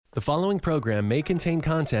The following program may contain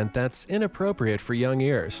content that's inappropriate for young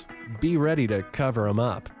ears. Be ready to cover them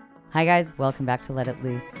up. Hi guys, welcome back to Let It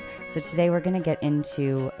Loose. So today we're going to get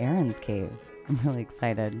into Aaron's cave. I'm really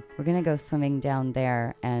excited. We're going to go swimming down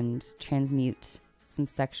there and transmute some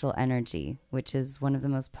sexual energy, which is one of the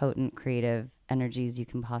most potent creative energies you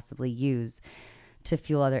can possibly use to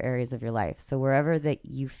fuel other areas of your life. So wherever that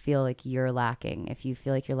you feel like you're lacking, if you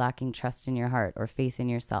feel like you're lacking trust in your heart or faith in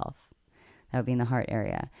yourself, that would be in the heart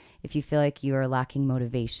area. If you feel like you are lacking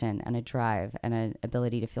motivation and a drive and an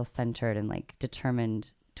ability to feel centered and like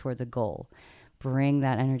determined towards a goal, bring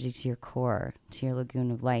that energy to your core, to your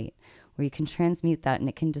lagoon of light, where you can transmute that and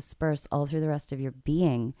it can disperse all through the rest of your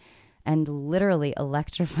being and literally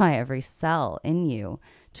electrify every cell in you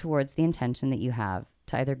towards the intention that you have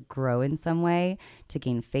to either grow in some way, to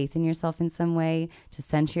gain faith in yourself in some way, to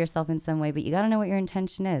center yourself in some way. But you got to know what your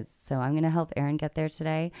intention is. So I'm going to help Aaron get there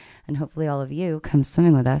today. And hopefully all of you come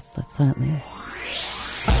swimming with us. Let's let it loose.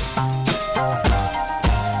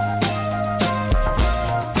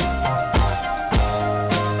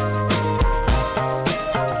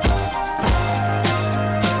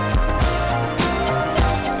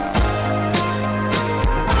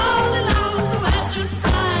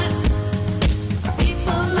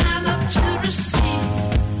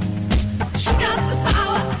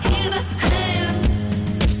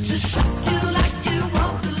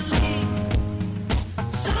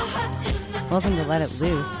 Welcome to Let It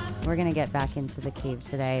Loose. We're going to get back into the cave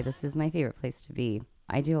today. This is my favorite place to be.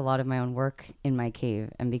 I do a lot of my own work in my cave,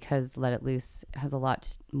 and because Let It Loose has a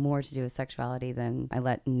lot more to do with sexuality than I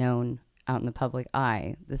let known out in the public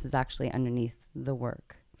eye, this is actually underneath the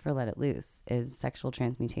work for Let It Loose is sexual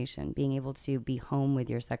transmutation, being able to be home with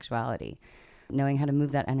your sexuality, knowing how to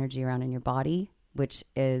move that energy around in your body, which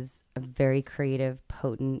is a very creative,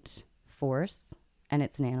 potent force, and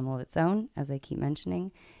it's an animal of its own, as I keep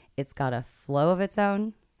mentioning. It's got a flow of its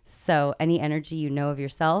own. So any energy you know of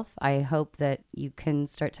yourself, I hope that you can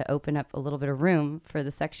start to open up a little bit of room for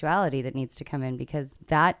the sexuality that needs to come in, because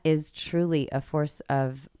that is truly a force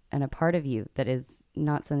of and a part of you that is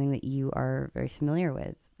not something that you are very familiar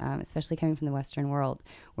with, especially coming from the Western world.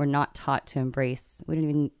 We're not taught to embrace, we don't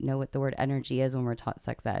even know what the word energy is when we're taught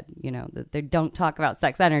sex ed. You know, they don't talk about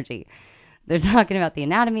sex energy. They're talking about the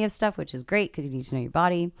anatomy of stuff, which is great because you need to know your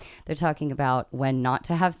body. They're talking about when not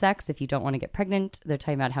to have sex if you don't want to get pregnant. They're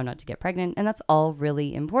talking about how not to get pregnant, and that's all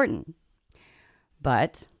really important.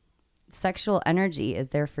 But sexual energy is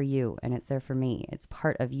there for you, and it's there for me. It's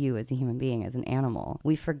part of you as a human being, as an animal.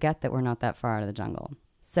 We forget that we're not that far out of the jungle.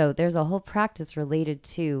 So there's a whole practice related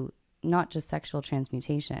to not just sexual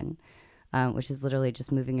transmutation, which is literally just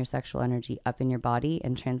moving your sexual energy up in your body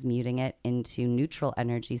and transmuting it into neutral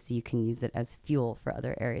energy so you can use it as fuel for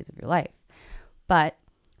other areas of your life. But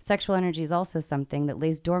sexual energy is also something that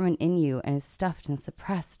lays dormant in you and is stuffed and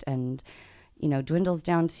suppressed and, you know, dwindles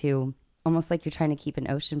down to almost like you're trying to keep an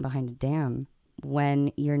ocean behind a dam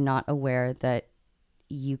when you're not aware that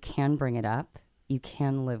you can bring it up, you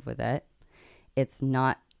can live with it. It's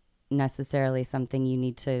not necessarily something you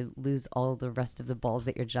need to lose all the rest of the balls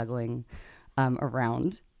that you're juggling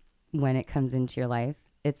around when it comes into your life.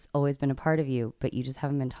 It's always been a part of you, but you just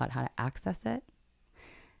haven't been taught how to access it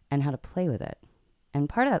and how to play with it. And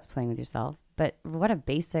part of that's playing with yourself, but what a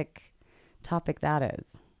basic topic that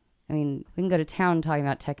is. I mean, we can go to town talking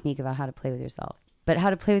about technique about how to play with yourself, but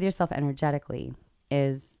how to play with yourself energetically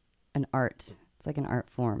is an art. It's like an art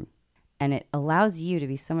form, and it allows you to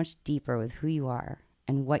be so much deeper with who you are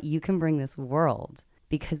and what you can bring this world,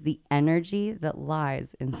 because the energy that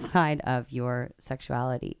lies inside of your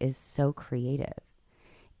sexuality is so creative.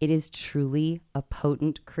 It is truly a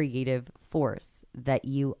potent creative force that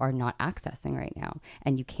you are not accessing right now,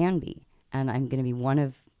 and you can be. And I'm going to be one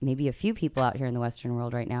of maybe a few people out here in the Western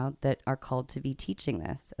world right now that are called to be teaching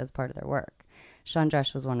this as part of their work. Sean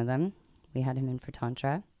Dresch was one of them. We had him in for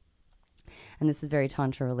Tantra. And this is very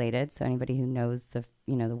Tantra related. So anybody who knows the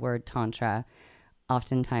word Tantra,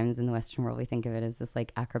 oftentimes in the Western world, we think of it as this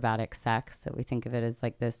like acrobatic sex. So we think of it as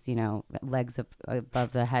like this, you know, legs up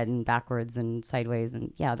above the head and backwards and sideways.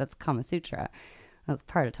 And yeah, that's Kama Sutra. That's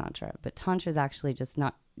part of Tantra. But Tantra is actually just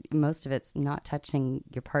not, most of it's not touching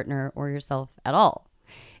your partner or yourself at all.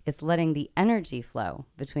 It's letting the energy flow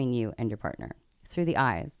between you and your partner through the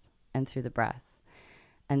eyes and through the breath.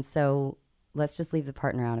 And so let's just leave the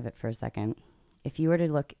partner out of it for a second. If you were to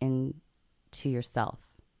look into yourself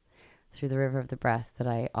through the river of the breath that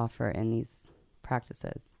I offer in these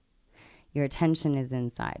practices, your attention is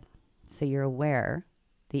inside. So you're aware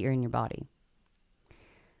that you're in your body.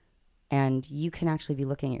 And you can actually be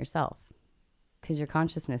looking at yourself because your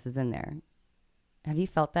consciousness is in there. Have you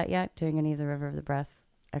felt that yet doing any of the river of the breath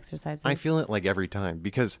exercises? I feel it like every time,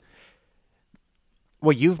 because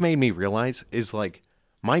what you've made me realize is like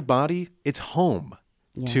my body, it's home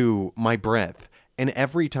Yes. to my breath. And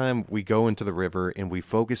every time we go into the river and we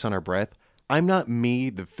focus on our breath, I'm not me,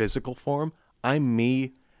 the physical form. I'm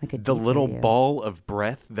me, Like a the deeper little you. ball of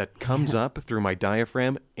breath that comes up through my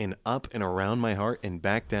diaphragm and up and around my heart and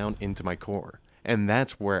back down into my core. And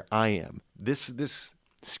that's where I am. This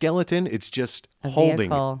skeleton, it's just A holding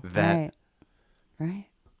vehicle. that. Right. Right.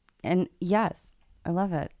 And yes, I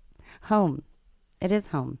love it. Home. It is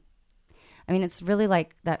home. I mean, it's really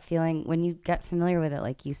like that feeling when you get familiar with it,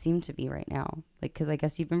 like you seem to be right now. Like, because I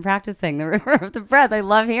guess you've been practicing the river of the breath. I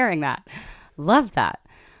love hearing that. Love that.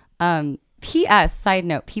 P.S. Side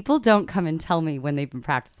note, people don't come and tell me when they've been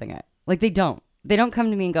practicing it. Like, they don't. They don't come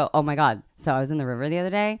to me and go, oh my God, so I was in the river the other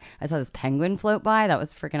day. I saw this penguin float by. That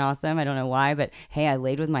was freaking awesome. I don't know why, but hey, I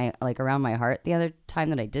laid with my, like, around my heart the other time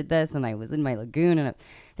that I did this, and I was in my lagoon, and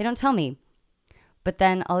they don't tell me. But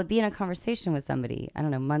then I'll be in a conversation with somebody, I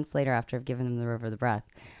don't know, months later after I've given them the river of the breath,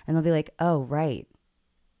 and they'll be like, oh, right.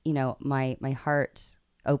 You know, my heart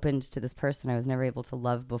opened to this person I was never able to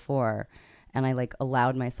love before. And I like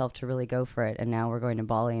allowed myself to really go for it. And now we're going to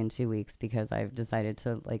Bali in 2 weeks because I've decided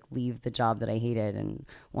to like leave the job that I hated and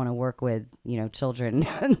want to work with, you know, children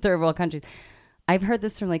in third world countries. I've heard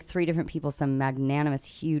this from like 3 different people, some magnanimous,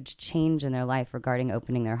 huge change in their life regarding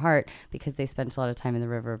opening their heart because they spent a lot of time in the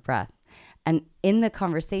river of breath. And in the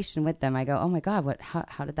conversation with them, I go, oh my God,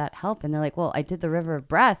 how did that help? And they're like, well, I did the river of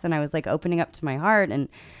breath and I was like opening up to my heart and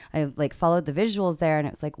I like followed the visuals there. And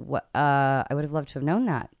it was like, what? I would have loved to have known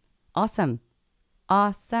that. Awesome.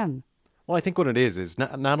 Well, I think what it is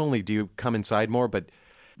not only do you come inside more, but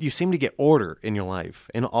you seem to get order in your life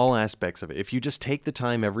in all aspects of it. If you just take the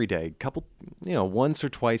time every day, once or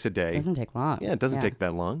twice a day. It doesn't take long. Yeah, it doesn't take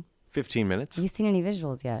that long. 15 minutes. Have you seen any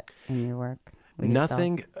visuals yet in your work? With yourself?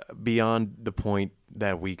 Nothing beyond the point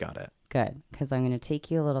that we got at. Good, because I'm going to take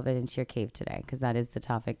you a little bit into your cave today, because that is the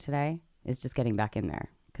topic today, is just getting back in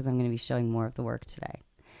there, because I'm going to be showing more of the work today.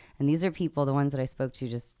 And these are people, the ones that I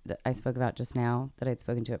spoke about just now, that I'd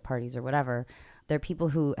spoken to at parties or whatever. They're people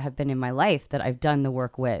who have been in my life that I've done the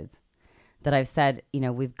work with, that I've said, you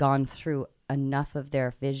know, we've gone through enough of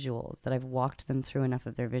their visuals, that I've walked them through enough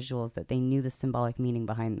of their visuals that they knew the symbolic meaning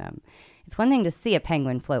behind them. It's one thing to see a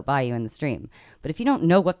penguin float by you in the stream, but if you don't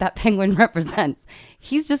know what that penguin represents,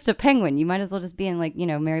 he's just a penguin. You might as well just be in like, you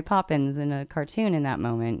know, Mary Poppins in a cartoon in that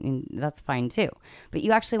moment, and that's fine too. But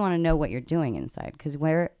you actually want to know what you're doing inside, because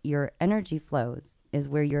where your energy flows is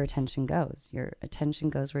where your attention goes. Your attention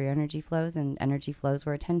goes where your energy flows, and energy flows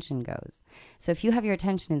where attention goes. So if you have your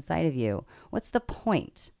attention inside of you, what's the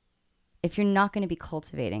point? If you're not going to be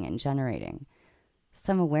cultivating and generating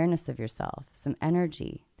some awareness of yourself, some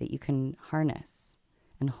energy that you can harness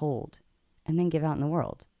and hold and then give out in the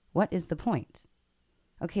world, what is the point?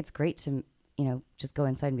 Okay, it's great to, you know, just go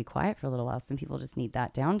inside and be quiet for a little while. Some people just need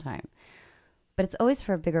that downtime. But it's always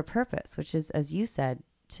for a bigger purpose, which is, as you said,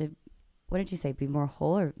 to, what did you say, be more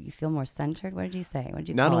whole, or you feel more centered? What did you say? What did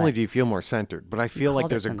you Not call only it? do you feel more centered, but I feel like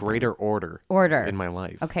there's a greater order in my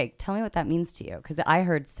life. Okay, tell me what that means to you, because I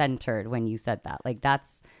heard centered when you said that. Like,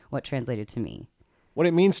 that's what translated to me. What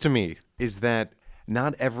it means to me is that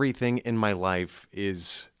not everything in my life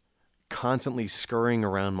is constantly scurrying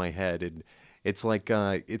around my head. It's like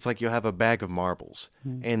you have a bag of marbles,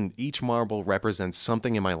 and each marble represents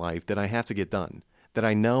something in my life that I have to get done, that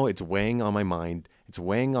I know it's weighing on my mind. It's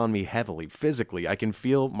weighing on me heavily, physically. I can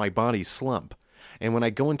feel my body slump. And when I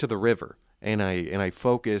go into the river and I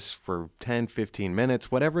focus for 10, 15 minutes,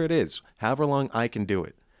 whatever it is, however long I can do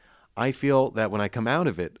it, I feel that when I come out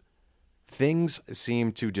of it, things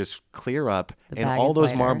seem to just clear up, and all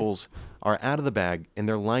those marbles are out of the bag and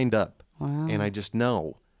they're lined up. Wow. And I just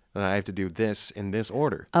know that I have to do this in this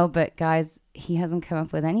order. Oh, but guys, he hasn't come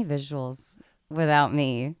up with any visuals without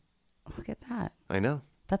me. Look at that. I know.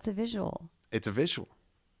 That's a visual. It's a visual.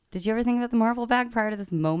 Did you ever think about the marble bag prior to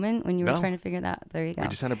this moment when you were trying to figure that? There you go. We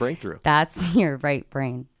just had a breakthrough. That's your right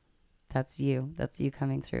brain. That's you. That's you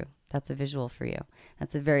coming through. That's a visual for you.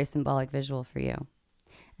 That's a very symbolic visual for you.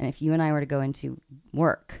 And if you and I were to go into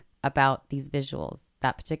work about these visuals,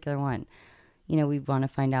 that particular one, you know, we want to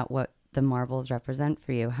find out what the marbles represent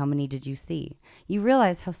for you. How many did you see? You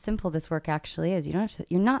realize how simple this work actually is. You don't have to,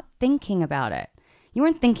 you're not thinking about it. You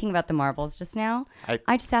weren't thinking about the marbles just now.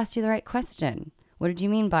 I just asked you the right question. What did you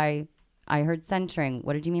mean by, I heard centering.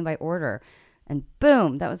 What did you mean by order? And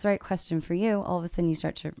boom, that was the right question for you. All of a sudden you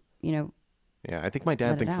start to, you know. Yeah, I think my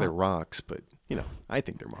dad thinks they're rocks, but, you know, I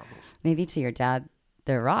think they're marbles. Maybe to your dad,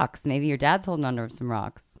 they're rocks. Maybe your dad's holding on to some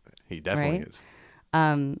rocks. He definitely right?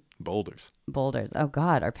 is. Boulders. Oh,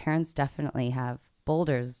 God. Our parents definitely have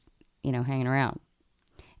boulders, hanging around.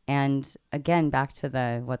 And again, back to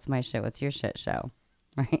the what's my shit, what's your shit show,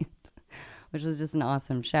 right? Which was just an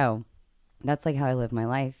awesome show. That's like how I live my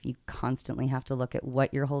life. You constantly have to look at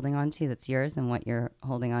what you're holding on to that's yours and what you're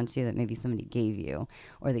holding on to that maybe somebody gave you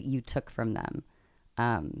or that you took from them,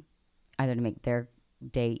 either to make their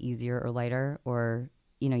day easier or lighter, or,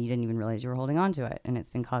 you didn't even realize you were holding on to it. And it's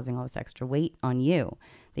been causing all this extra weight on you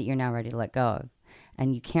that you're now ready to let go of.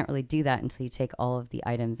 And you can't really do that until you take all of the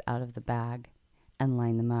items out of the bag and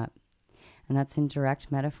line them up. And that's in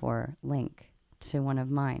direct metaphor link to one of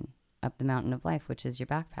mine, Up the Mountain of Life, which is your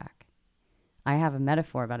backpack. I have a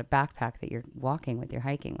metaphor about a backpack that you're walking with, you're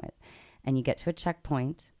hiking with. And you get to a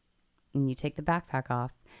checkpoint and you take the backpack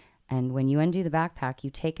off. And when you undo the backpack,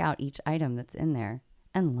 you take out each item that's in there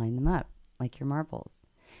and line them up like your marbles.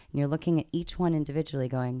 And you're looking at each one individually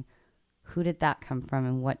going, who did that come from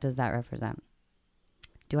and what does that represent?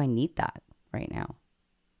 Do I need that right now?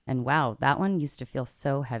 And wow, that one used to feel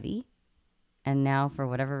so heavy. And now for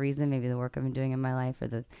whatever reason, maybe the work I've been doing in my life or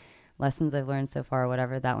the lessons I've learned so far or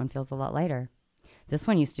whatever, that one feels a lot lighter. This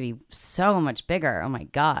one used to be so much bigger. Oh my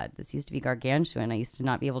God, this used to be gargantuan. I used to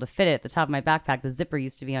not be able to fit it at the top of my backpack. The zipper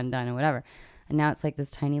used to be undone and whatever. And now it's like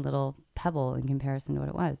this tiny little pebble in comparison to what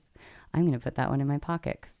it was. I'm going to put that one in my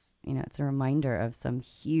pocket because, it's a reminder of some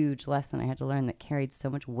huge lesson I had to learn that carried so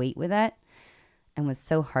much weight with it and was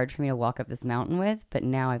so hard for me to walk up this mountain with. But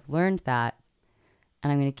now I've learned that,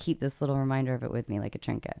 and I'm going to keep this little reminder of it with me like a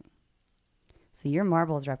trinket. So your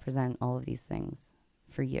marbles represent all of these things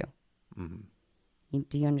for you. Mm-hmm.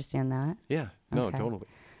 Do you understand that? Yeah. No, okay. Totally.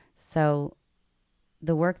 So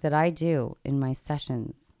the work that I do in my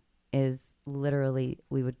sessions is literally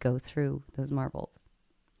we would go through those marbles.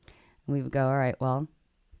 And we would go, all right, well,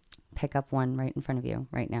 pick up one right in front of you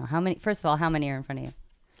right now. First of all, how many are in front of you?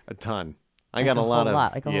 A ton. I got a lot,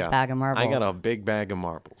 like a whole bag of marbles. I got a big bag of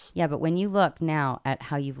marbles. Yeah, but when you look now at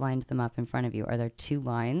how you've lined them up in front of you, are there two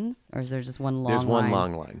lines or is there just one long line? There's one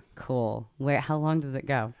long line. Cool. How long does it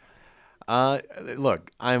go?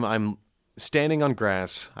 Look, I'm standing on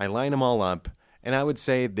grass. I line them all up, and I would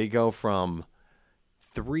say they go from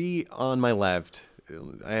 3 on my left.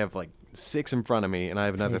 I have like 6 in front of me, and I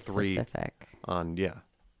have another 3 specific. On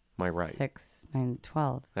my right. 6, 9,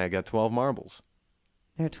 12. I got 12 marbles.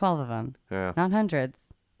 There are 12 of them. Yeah. Not hundreds.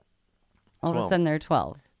 All 12. of a sudden there are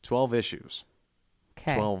 12. 12 issues.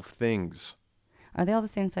 Okay. 12 things. Are they all the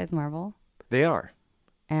same size marble? They are.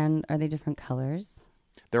 And are they different colors?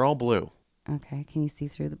 They're all blue. Okay. Can you see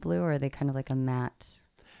through the blue, or are they kind of like a matte?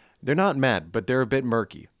 They're not matte, but they're a bit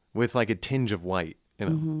murky with like a tinge of white,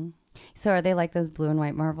 Mm-hmm. So are they like those blue and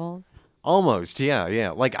white marbles? Almost,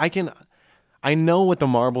 yeah. Like I know what the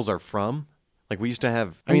marbles are from. Like we used to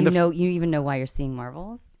have. You even know why you're seeing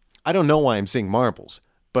marbles? I don't know why I'm seeing marbles,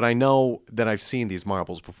 but I know that I've seen these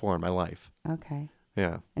marbles before in my life. Okay.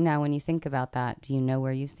 Yeah. And now when you think about that, do you know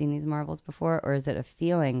where you've seen these marbles before, or is it a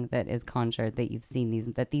feeling that is conjured that you've seen these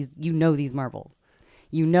marbles?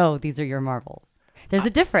 You know these are your marbles. There's a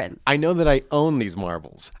difference. I know that I own these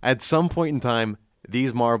marbles. At some point in time,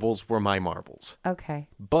 these marbles were my marbles. Okay.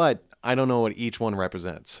 But I don't know what each one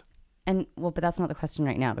represents. But that's not the question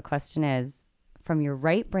right now. The question is, from your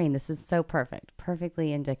right brain, this is so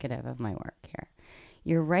perfectly indicative of my work here.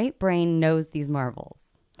 Your right brain knows these marbles,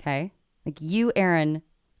 okay? Like you, Aaron,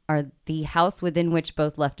 are the house within which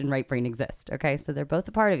both left and right brain exist, okay? So they're both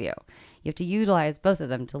a part of you. You have to utilize both of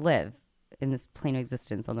them to live in this plane of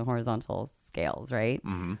existence on the horizontal scales, right?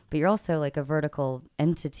 Mm-hmm. But you're also like a vertical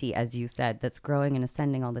entity, as you said, that's growing and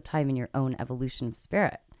ascending all the time in your own evolution of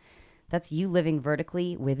spirit. That's you living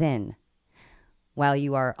vertically within while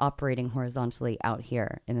you are operating horizontally out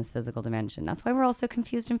here in this physical dimension. That's why we're all so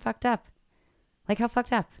confused and fucked up. Like how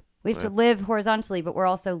fucked up? We have to live horizontally, but we're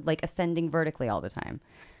also like ascending vertically all the time.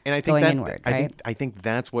 And I think going that inward, right? I think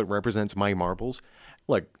that's what represents my marbles.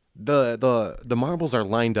 Look, the marbles are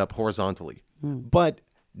lined up horizontally. But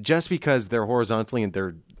just because they're horizontally and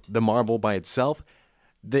they're the marble by itself,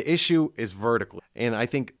 the issue is vertically. And I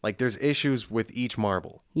think like there's issues with each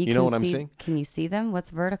marble. You know what I'm saying? Can you see them?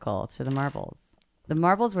 What's vertical to the marbles? The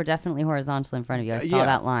marbles were definitely horizontal in front of you. I saw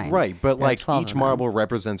that line. Right, but There are like 12 each of them. marble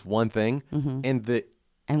represents one thing,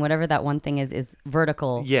 And whatever that one thing is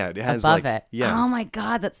vertical. Yeah, it has above like- it. yeah. Oh my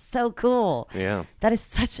God, that's so cool. Yeah. That is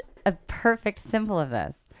such a perfect symbol of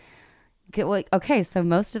this. Okay, so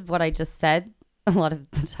most of what I just said, a lot of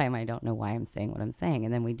the time I don't know why I'm saying what I'm saying.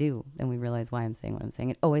 And then we do. Then we realize why I'm saying what I'm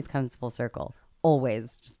saying. It always comes full circle.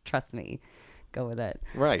 Always. Just trust me. Go with it.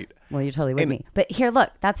 Right. Well, you're totally with me. But here,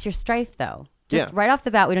 look, that's your strife, though. Just Yeah. right off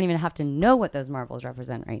the bat, we don't even have to know what those marbles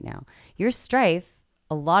represent right now. Your strife,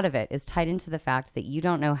 a lot of it is tied into the fact that you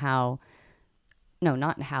don't know how no,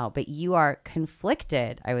 not how, but you are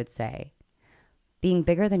conflicted, I would say, being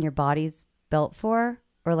bigger than your body's built for,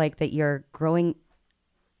 or like that you're growing,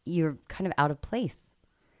 you're kind of out of place.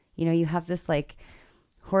 You know, you have this like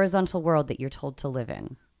horizontal world that you're told to live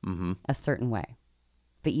in a certain way,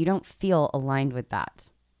 but you don't feel aligned with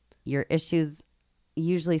that. Your issues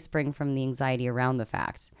usually spring from the anxiety around the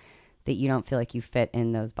fact that you don't feel like you fit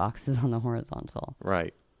in those boxes on the horizontal.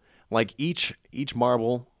 Right. Like each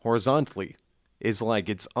marble horizontally is like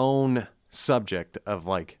its own subject of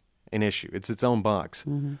like an issue. It's its own box.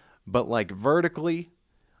 But like vertically,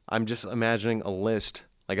 I'm just imagining a list.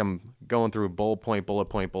 Like I'm going through bullet point, bullet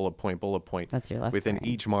point, bullet point, bullet point. That's your left within brain.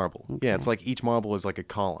 each marble. Okay. Yeah, it's like each marble is like a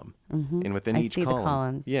column. And within I each see column. the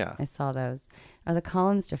columns. Yeah. I saw those. Are the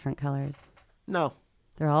columns different colors? No,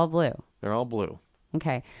 They're all blue. they're all blue.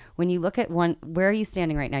 Okay. When you look at one, where are you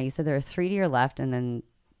standing right now? You said there are 3 to your left, and then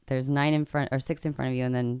there's 9 in front, or 6 in front of you,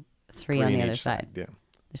 and then 3 on in the other each side. Yeah.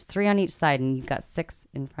 There's 3 on each side, and you've got 6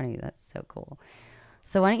 in front of you. That's so cool.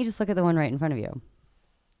 So why don't you just look at the one right in front of you?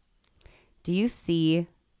 Do you see?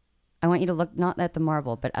 I want you to look not at the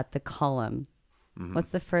marble, but at the column. What's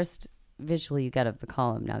the first visual you get of the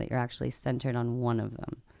column now that you're actually centered on one of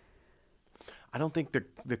them? I don't think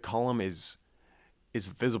the column is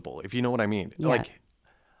visible, if you know what I mean. Yeah. Like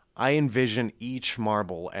I envision each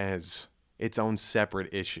marble as its own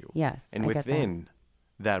separate issue. Yes, And I get that. within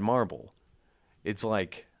that marble, it's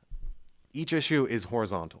like each issue is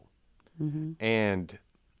horizontal. And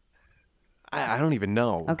I don't even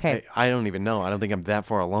know. Okay. I don't even know. I don't think I'm that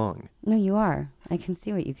far along. No, you are. I can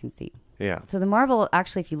see what you can see. Yeah. So the marble,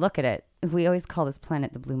 actually, if you look at it, we always call this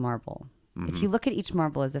planet the blue marble. If you look at each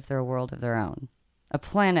marble as if they're a world of their own, a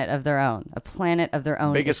planet of their own, a planet of their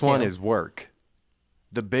own. Biggest issue. one is work.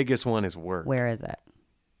 The biggest one is work. Where is it?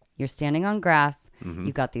 You're standing on grass.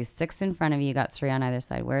 You've got these 6 in front of you. You got 3 on either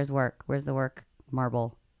side. Where's work? Where's the work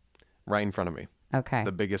marble? Right in front of me. Okay.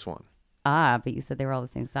 The biggest one. But you said they were all the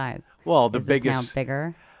same size. Well, the Is this biggest. now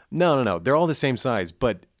bigger? No. They're all the same size,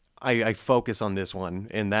 but I focus on this one,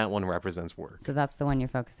 and that one represents work. So that's the one you're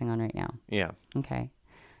focusing on right now. Yeah. Okay.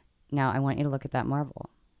 Now I want you to look at that marble.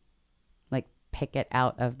 Like pick it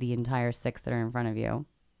out of the entire 6 that are in front of you.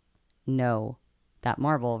 No, that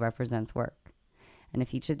marble represents work. And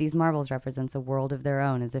if each of these marbles represents a world of their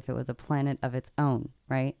own, as if it was a planet of its own,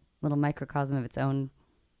 right? Little microcosm of its own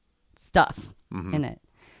stuff in it.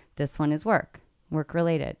 This one is work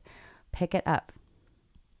related. Pick it up.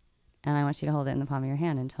 And I want you to hold it in the palm of your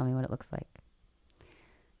hand and tell me what it looks like.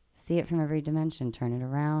 See it from every dimension. Turn it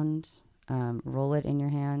around. Roll it in your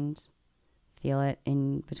hand. Feel it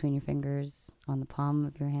in between your fingers on the palm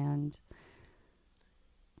of your hand.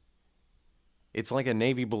 It's like a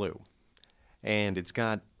navy blue, and it's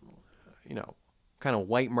got, kind of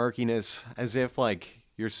white murkiness, as if like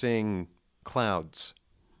you're seeing clouds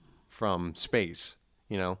from space,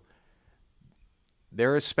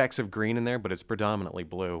 There are specks of green in there, but it's predominantly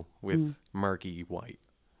blue with murky white.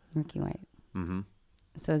 Murky white. Mm-hmm.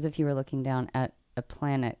 So as if you were looking down at a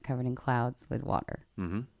planet covered in clouds with water.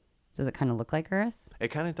 Mm-hmm. Does it kind of look like Earth? It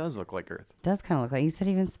kind of does look like Earth. It does kind of look like. You said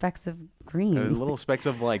even specks of green. Little specks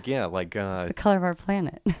of It's the I color of our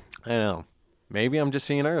planet. know. Maybe I'm just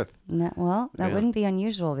seeing Earth. That Yeah. wouldn't be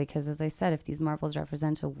unusual because, as I said, if these marbles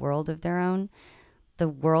represent a world of their own, the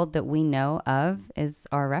world that we know of is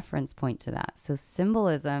our reference point to that. So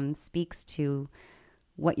symbolism speaks to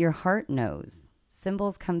what your heart knows.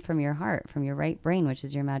 Symbols come from your heart, from your right brain, which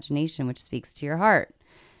is your imagination, which speaks to your heart.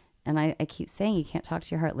 And I keep saying you can't talk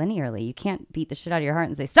to your heart linearly. You can't beat the shit out of your heart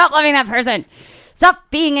and say, stop loving that person.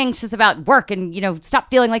 Stop being anxious about work and,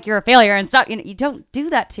 stop feeling like you're a failure and stop. You don't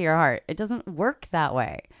do that to your heart. It doesn't work that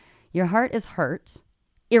way. Your heart is hurt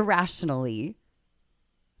irrationally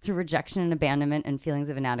through rejection and abandonment and feelings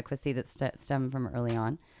of inadequacy that stem from early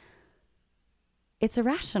on. It's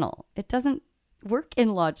irrational. It doesn't work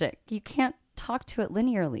in logic. You can't talk to it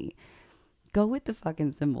linearly. Go with the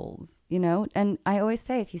fucking symbols, And I always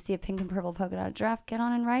say, if you see a pink and purple polka dot giraffe, get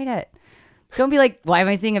on and write it. Don't be like, why am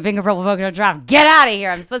I seeing a pink and purple polka dot giraffe? Get out of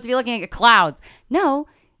here. I'm supposed to be looking at clouds. No,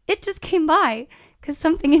 it just came by because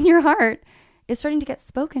something in your heart is starting to get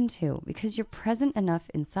spoken to because you're present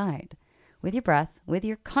enough inside with your breath, with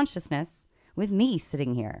your consciousness, with me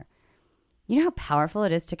sitting here. You know how powerful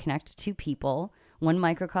it is to connect two people, one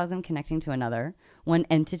microcosm connecting to another, one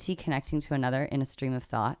entity connecting to another in a stream of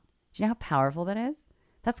thought? Do you know how powerful that is?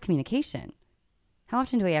 That's communication. How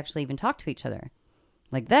often do we actually even talk to each other?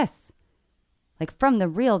 Like this. Like from the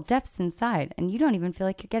real depths inside. And you don't even feel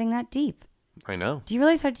like you're getting that deep. I know. Do you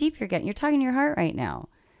realize how deep you're getting? You're talking to your heart right now.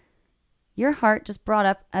 Your heart just brought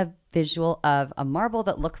up a visual of a marble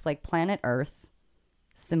that looks like planet Earth,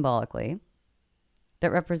 symbolically.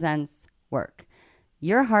 that represents work.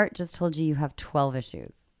 Your heart just told you have 12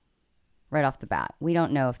 issues right off the bat. We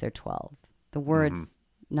don't know if they're 12. The words,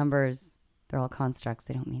 numbers, they're all constructs.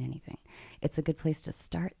 They don't mean anything. It's a good place to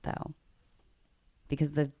start, though,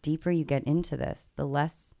 because the deeper you get into this, the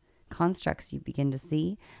less constructs you begin to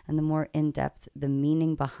see, and the more in-depth the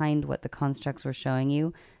meaning behind what the constructs were showing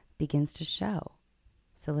you begins to show.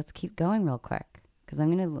 So let's keep going real quick, because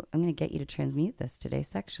I'm gonna get you to transmute this today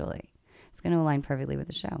sexually. It's going to align perfectly with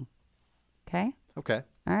the show. Okay? Okay.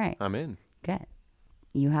 All right. I'm in. Good.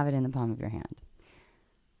 You have it in the palm of your hand.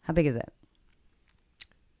 How big is it?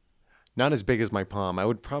 Not as big as my palm. I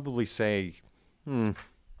would probably say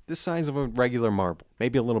the size of a regular marble,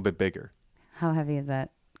 maybe a little bit bigger. How heavy is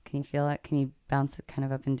that? Can you feel it? Can you bounce it kind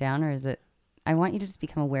of up and down, or is it? I want you to just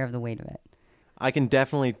become aware of the weight of it. I can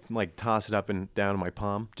definitely like toss it up and down in my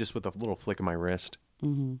palm just with a little flick of my wrist.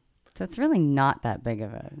 Mm-hmm. So it's really not that big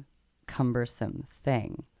of a cumbersome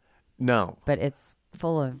thing. No. But it's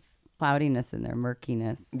full of cloudiness in there,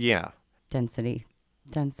 murkiness. Yeah. Density.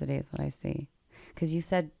 Density is what I see. Because you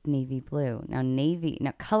said navy blue.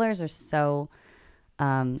 Now colors are so,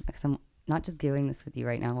 because I'm not just doing this with you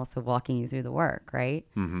right now, I'm also walking you through the work, right?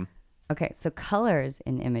 Mm-hmm. Okay, so colors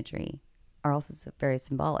in imagery are also very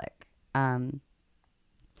symbolic.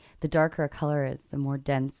 The darker a color is, the more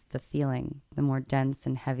dense the feeling, the more dense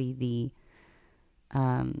and heavy the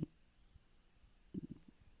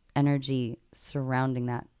energy surrounding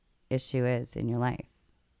that issue is in your life.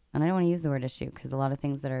 And I don't want to use the word issue because a lot of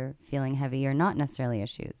things that are feeling heavy are not necessarily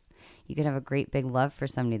issues. You could have a great big love for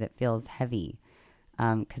somebody that feels heavy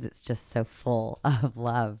because it's just so full of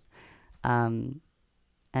love. And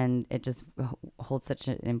it just holds such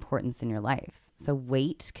an importance in your life. So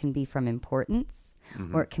weight can be from importance,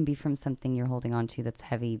 or it can be from something you're holding on to that's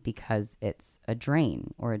heavy because it's a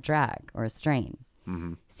drain or a drag or a strain.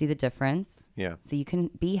 Mm-hmm. See the difference? Yeah. So you can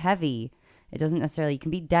be heavy. It doesn't necessarily, you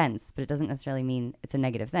can be dense, but it doesn't necessarily mean it's a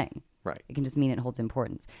negative thing. Right. It can just mean it holds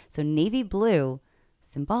importance. So navy blue,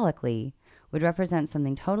 symbolically, would represent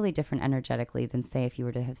something totally different energetically than, say, if you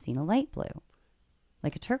were to have seen a light blue,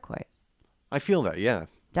 like a turquoise. I feel that, yeah.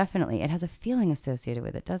 Definitely. It has a feeling associated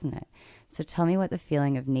with it, doesn't it? So tell me what the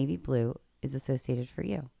feeling of navy blue is associated for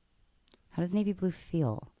you. How does navy blue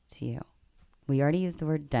feel to you? We already used the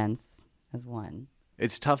word dense as one.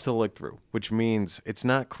 It's tough to look through, which means it's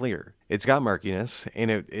not clear. It's got murkiness, and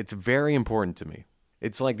it's very important to me.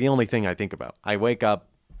 It's like the only thing I think about. I wake up,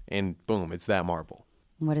 and boom, it's that marble.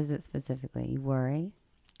 What is it specifically? You worry?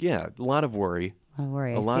 Yeah, a lot of worry. A lot of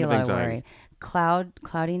worry. A lot of anxiety.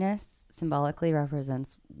 Cloudiness symbolically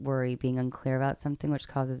represents worry, being unclear about something, which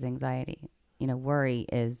causes anxiety. You know, worry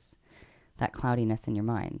is that cloudiness in your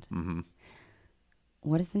mind. Mm-hmm.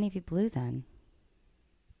 What is the navy blue then?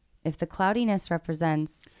 If the cloudiness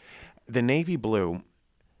represents... The navy blue,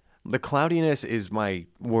 the cloudiness is my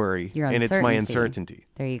worry, and it's my uncertainty.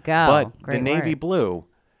 There you go. But Great the navy word. blue,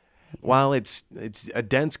 while it's a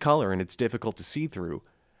dense color and it's difficult to see through,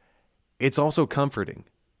 it's also comforting.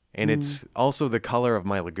 And it's also the color of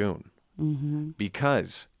my lagoon. Mm-hmm.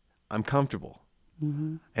 Because I'm comfortable.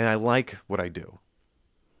 Mm-hmm. And I like what I do.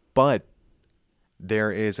 But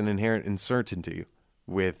there is an inherent uncertainty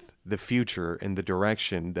with the future and the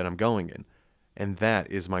direction that I'm going in. And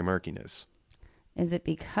that is my murkiness. Is it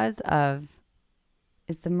because of...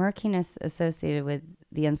 Is the murkiness associated with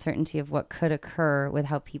the uncertainty of what could occur with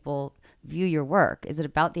how people view your work? Is it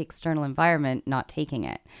about the external environment not taking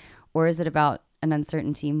it? Or is it about an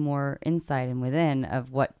uncertainty more inside and within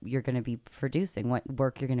of what you're going to be producing, what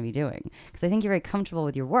work you're going to be doing? Because I think you're very comfortable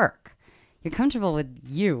with your work. You're comfortable with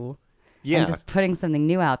you. Yeah. And just putting something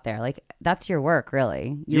new out there. Like, that's your work,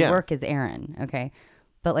 really. Your work is Aaron, okay?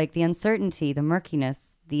 But, like, the uncertainty, the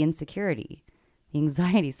murkiness, the insecurity, the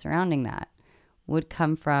anxiety surrounding that would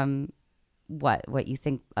come from what? What you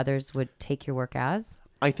think others would take your work as?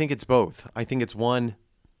 I think it's both. I think it's one,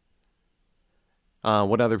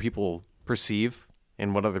 what other people perceive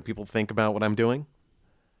and what other people think about what I'm doing.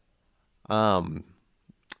 Because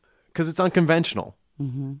it's unconventional,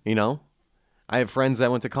 you know? I have friends that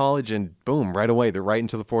went to college and boom, right away, they're right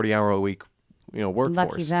into the 40-hour-a-week, workforce.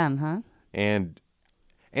 Lucky them, huh? And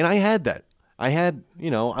I had that. I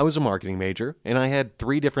was a marketing major, and I had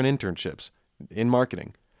 3 different internships in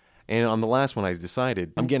marketing. And on the last one, I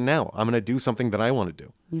decided, I'm getting out. I'm going to do something that I want to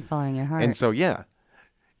do. You're following your heart. And so, yeah.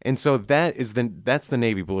 And so that's the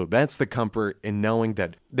navy blue. That's the comfort in knowing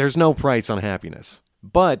that there's no price on happiness.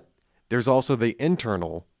 But there's also the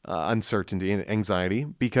internal uncertainty and anxiety,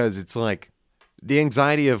 because it's like the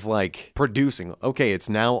anxiety of like producing. Okay, it's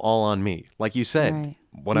now all on me. Like you said, Right.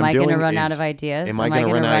 what Am I'm I doing going to run is, out of ideas? Am I going to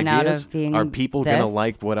gonna run out of out ideas? of being Are people going to this?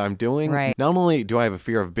 like what I'm doing? Right. Not only do I have a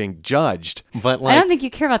fear of being judged, but like I don't think you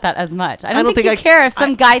care about that as much. I don't, don't think think you care if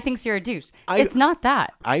some guy thinks you're a douche. I- It's not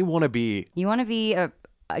that. I want to be. You want to be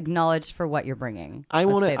acknowledged for what you're bringing. I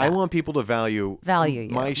Let's want say to. I that. want people to value Value you.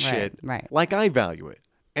 my Right, shit right. like I value it,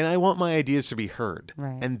 and I want my ideas to be heard.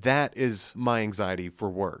 Right. And that is my anxiety for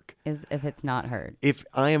work. Is if it's not heard. If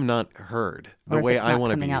I am not heard the Or if way it's I not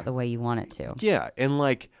want to coming be, out the way you want it to. yeah, and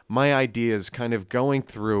like my ideas kind of going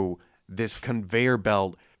through this conveyor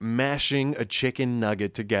belt, mashing a chicken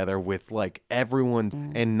nugget together with like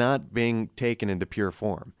everyone and not being taken into pure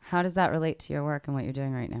form. How does that relate to your work and what you're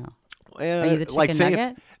doing right now? Are you the chicken like say if-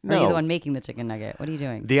 nugget? Or no, are you the one making the chicken nugget? What are you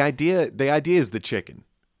doing? the idea is the chicken.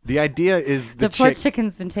 The idea is The poor chick-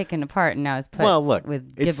 chicken's been taken apart and now is put Well, look, with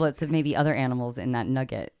it's- giblets of maybe other animals in that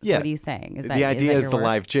nugget. So Yeah. what are you saying? Is that, the idea that is your the work?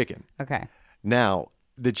 live chicken. Okay. Now,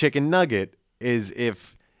 the chicken nugget is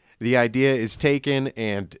if the idea is taken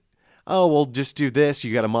and, oh, well, just do this.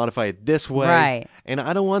 You got to modify it this way. Right. And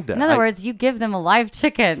I don't want that. In other words, you give them a live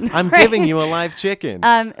chicken. I'm right? giving you a live chicken.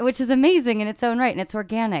 Which is amazing in its own right, and it's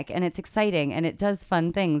organic, and it's exciting, and it does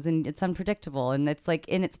fun things, and it's unpredictable, and it's like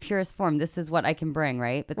in its purest form. This is what I can bring,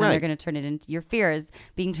 right? But then they're Right. going to turn it into your fear is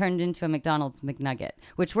being turned into a McDonald's McNugget,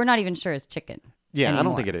 which we're not even sure is chicken. Yeah, I don't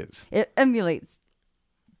anymore. think it is. It emulates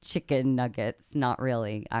chicken nuggets. Not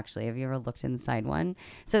really, actually. Have you ever looked inside one?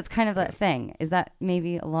 So it's kind of that thing. Is that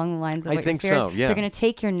maybe along the lines of I what think your fear so, is? yeah. They're going to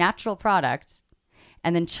take your natural product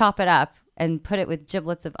and then chop it up and put it with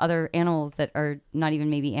giblets of other animals that are not even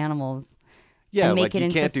maybe animals Yeah, and make like it you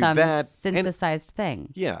into can't do some that. And- synthesized thing.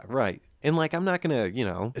 yeah, right. And like, I'm not going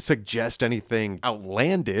to, suggest anything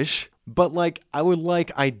outlandish, but like, I would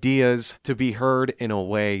like ideas to be heard in a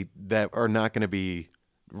way that are not going to be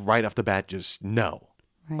right off the bat just no.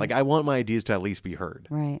 Right. Like, I want my ideas to at least be heard.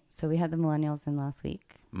 Right. So we had the millennials in last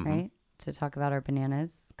week, Mm-hmm. right? To talk about our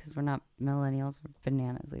bananas, because we're not millennials, we're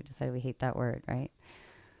bananas. We've decided we hate that word, right?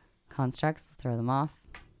 Constructs, throw them off.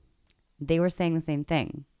 They were saying the same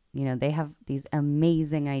thing. They have these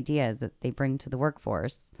amazing ideas that they bring to the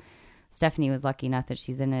workforce. Stephanie was lucky enough that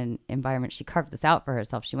she's in an environment, she carved this out for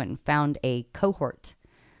herself. She went and found a cohort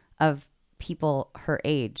of people her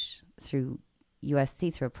age through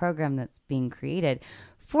USC, through a program that's being created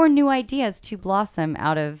for new ideas to blossom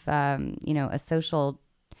out of, a social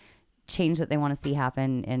change that they want to see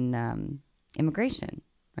happen in immigration,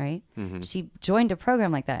 right? Mm-hmm. She joined a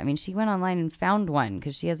program like that. I mean, she went online and found one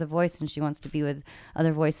because she has a voice and she wants to be with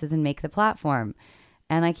other voices and make the platform.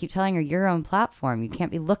 And I keep telling her, your own platform. You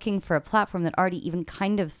can't be looking for a platform that already even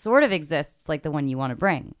kind of sort of exists like the one you want to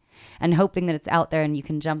bring and hoping that it's out there and you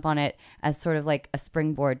can jump on it as sort of like a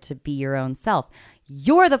springboard to be your own self.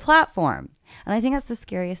 You're the platform. And I think that's the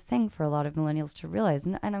scariest thing for a lot of millennials to realize.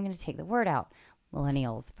 And I'm going to take the word out.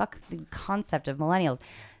 Millennials. Fuck the concept of millennials.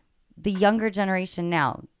 The younger generation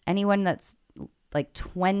now, anyone that's like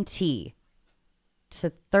 20 to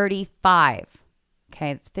 35,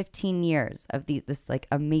 okay, it's 15 years of this like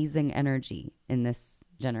amazing energy in this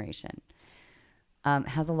generation,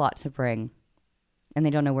 has a lot to bring, and they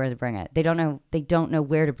don't know where to bring it. They don't know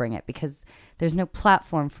where to bring it because there's no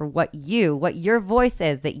platform for what your voice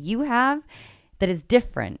is that you have that is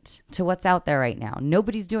different to what's out there right now.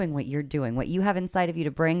 Nobody's doing what you're doing. What you have inside of you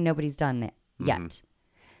to bring, nobody's done it yet. Mm-hmm.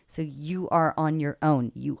 So you are on your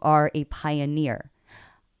own. You are a pioneer.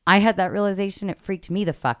 I had that realization. It freaked me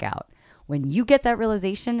the fuck out. When you get that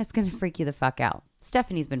realization, it's going to freak you the fuck out.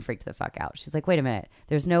 Stephanie's been freaked the fuck out. She's like, wait a minute.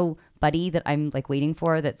 There's nobody that I'm like waiting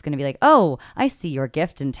for that's going to be like, oh, I see your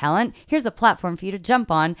gift and talent. Here's a platform for you to jump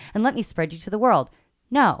on and let me spread you to the world.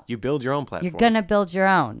 No. You build your own platform. You're going to build your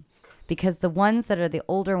own. Because the ones that are the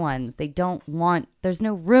older ones, there's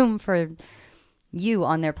no room for you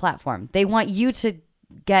on their platform. They want you to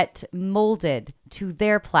get molded to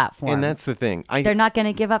their platform. And that's the thing. They're not going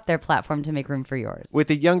to give up their platform to make room for yours. With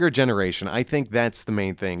the younger generation, I think that's the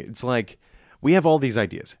main thing. It's like we have all these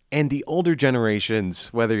ideas. And the older generations,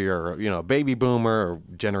 whether you're, baby boomer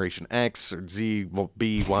or Generation X or Z,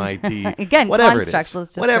 B, Y, T, again, whatever constructs, it is. let's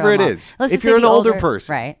just Whatever throw it them off. is. Let's If just say you're an the older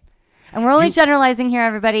person. Right. And we're only generalizing here,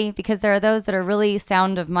 everybody, because there are those that are really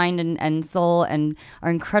sound of mind and soul and are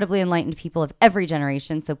incredibly enlightened people of every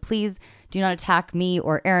generation. So please do not attack me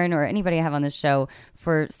or Aaron or anybody I have on this show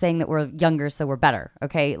for saying that we're younger, so we're better.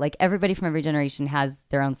 Okay, like everybody from every generation has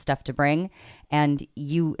their own stuff to bring, and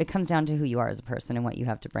it comes down to who you are as a person and what you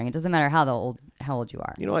have to bring. It doesn't matter how old you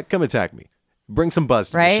are. You know what? Come attack me. Bring some buzz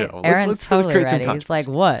to Right? the show. Aaron's Let's totally create some ready. He's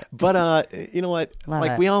controversy. like, what? But you know what? Love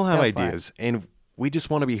like it. we all have Go for ideas, and we just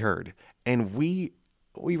want to be heard. And we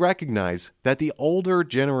recognize that the older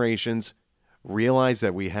generations realize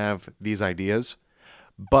that we have these ideas,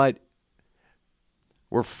 But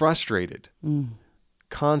we're frustrated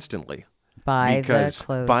constantly By because the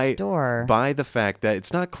closed door. by the fact that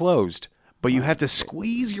it's not closed, but you have to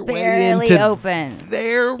squeeze your way Barely into open.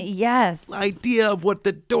 their Yes. idea of what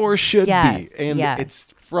the door should Yes, be. And yes.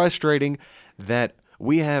 it's frustrating that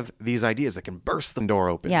we have these ideas that can burst the door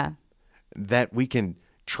open. Yeah. That we can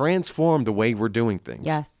transform the way we're doing things.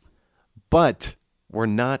 Yes. But we're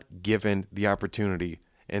not given the opportunity,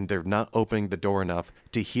 and they're not opening the door enough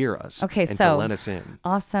to hear us Okay, and so to let us in.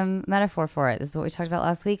 awesome metaphor for it. This is what we talked about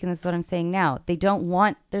last week, and this is what I'm saying now.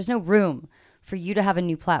 There's no room for you to have a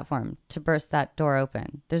new platform to burst that door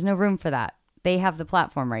open. There's no room for that. They have the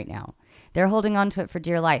platform right now. They're holding on to it for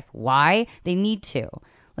dear life. Why? They need to.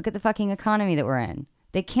 Look at the fucking economy that we're in.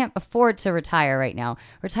 They can't afford to retire right now.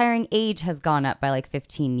 Retiring age has gone up by like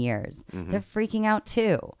 15 years. They're freaking out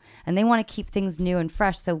too. And they want to keep things new and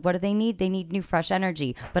fresh. So what do they need? They need new, fresh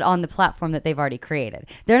energy, but on the platform that they've already created.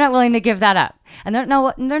 They're not willing to give that up. And they're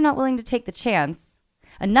not willing to take the chance,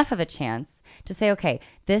 enough of a chance, to say, okay,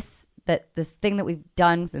 this thing that we've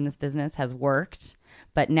done in this business has worked,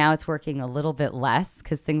 but now it's working a little bit less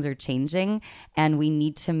because things are changing, and we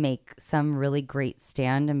need to make some really great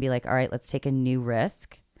stand and be like, all right, let's take a new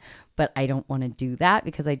risk. But I don't want to do that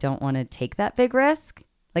because I don't want to take that big risk.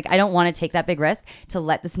 Like, I don't want to take that big risk to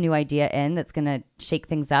let this new idea in that's going to shake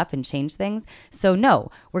things up and change things. So no,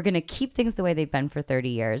 we're going to keep things the way they've been for 30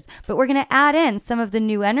 years, but we're going to add in some of the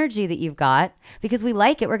new energy that you've got because we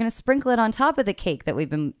like it. We're going to sprinkle it on top of the cake that we've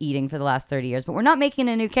been eating for the last 30 years, but we're not making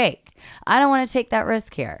a new cake. I don't want to take that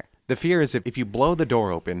risk here. The fear is if you blow the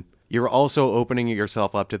door open, you're also opening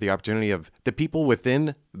yourself up to the opportunity of the people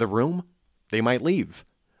within the room, they might leave.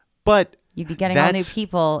 But you'd be getting all new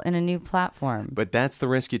people in a new platform. But that's the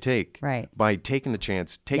risk you take. Right. By taking the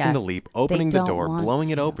chance, taking the Yes. leap, opening They the don't door, want blowing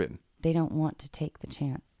it to. open. They don't want to take the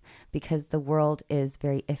chance because the world is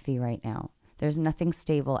very iffy right now. There's nothing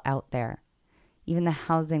stable out there. Even the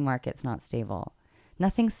housing market's not stable.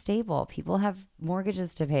 Nothing's stable. People have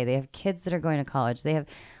mortgages to pay. They have kids that are going to college.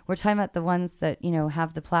 We're talking about the ones that,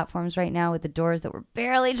 have the platforms right now with the doors that we're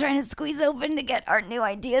barely trying to squeeze open to get our new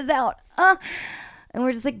ideas out. And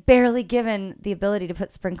we're just like barely given the ability to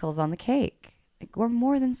put sprinkles on the cake. Like, we're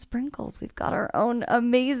more than sprinkles. We've got our own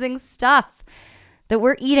amazing stuff that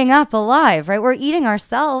we're eating up alive, right? We're eating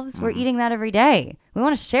ourselves. We're eating that every day. We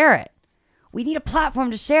want to share it. We need a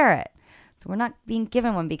platform to share it. So we're not being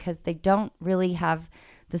given one because they don't really have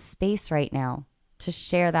the space right now to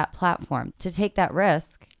share that platform, to take that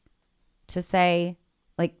risk, to say,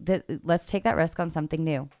 like, let's take that risk on something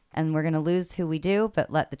new. And we're going to lose who we do,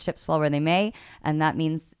 but let the chips fall where they may. And that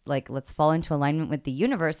means, like, let's fall into alignment with the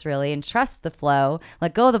universe, really, and trust the flow.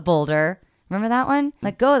 Let go of the boulder. Remember that one?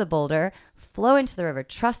 Let go of the boulder. Flow into the river.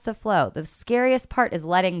 Trust the flow. The scariest part is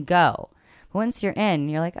letting go. But once you're in,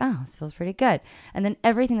 you're like, oh, this feels pretty good. And then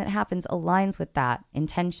everything that happens aligns with that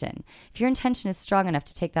intention. If your intention is strong enough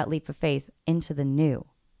to take that leap of faith into the new,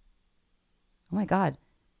 oh my God,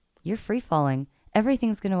 you're free falling.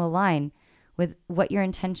 Everything's going to align with what your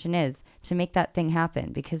intention is to make that thing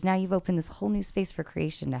happen, because now you've opened this whole new space for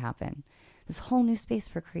creation to happen. This whole new space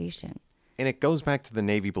for creation. And it goes back to the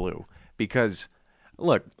navy blue because,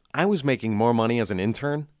 look, I was making more money as an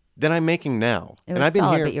intern than I'm making now. It was and I've been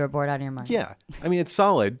solid, here, but you were bored out of your mind. Yeah. I mean, it's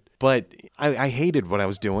solid, but I hated what I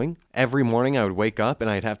was doing. Every morning I would wake up and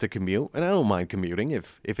I'd have to commute, and I don't mind commuting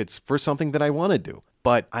if it's for something that I want to do.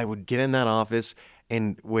 But I would get in that office,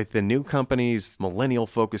 and with the new companies,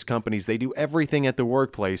 millennial-focused companies, they do everything at the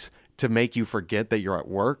workplace to make you forget that you're at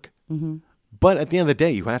work. Mm-hmm. But at the end of the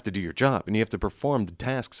day, you have to do your job, and you have to perform the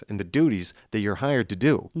tasks and the duties that you're hired to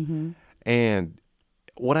do. Mm-hmm. And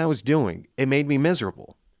what I was doing, it made me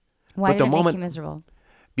miserable. Why But did the it moment, make you miserable?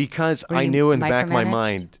 Because Were I you knew in the back of my micromanaged?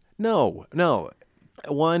 mind, no.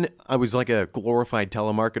 One, I was like a glorified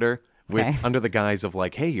telemarketer with under the guise of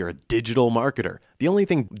like, hey, you're a digital marketer. The only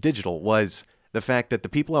thing digital was the fact that the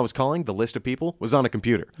people I was calling, the list of people, was on a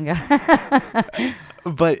computer.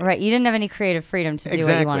 But Right. You didn't have any creative freedom to do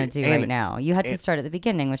what you want to Exactly. do right And- now. You had to start at the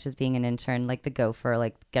beginning, which is being an intern, like the gopher,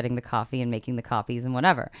 like getting the coffee and making the copies and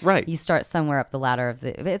whatever. Right. You start somewhere up the ladder of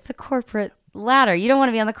it's a corporate ladder. You don't want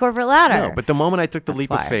to be on the corporate ladder. no, but the moment I took the That's leap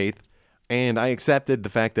why. of faith and I accepted the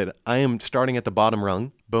fact that I am starting at the bottom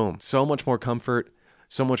rung, boom, so much more comfort,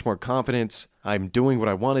 so much more confidence. I'm doing what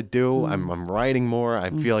I want to do. I'm writing more. I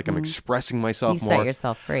feel like I'm expressing you myself more. set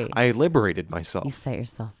yourself free. I liberated myself. You set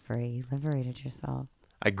yourself free. You liberated yourself.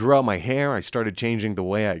 I grew out my hair. I started changing the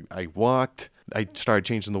way I walked. I started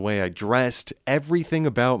changing the way I dressed. Everything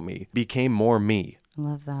about me became more me. I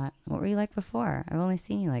love that. What were you like before? I've only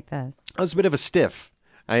seen you like this. I was a bit of a stiff.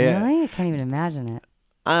 Really? I can't even imagine it.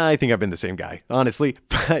 I think I've been the same guy, honestly.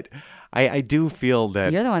 But I do feel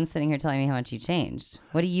that You're the one sitting here telling me how much you changed.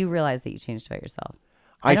 What do you realize that you changed about yourself?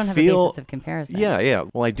 I don't have a feel, basis of comparison. Yeah.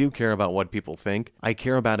 Well, I do care about what people think. I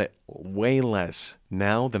care about it way less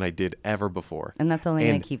now than I did ever before. And that's only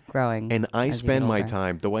going to keep growing. And I as you spend get my older.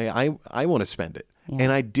 time the way I want to spend it. Yeah.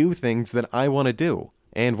 And I do things that I want to do.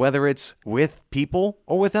 And whether it's with people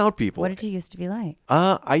or without people. What did you used to be like?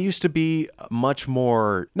 I used to be much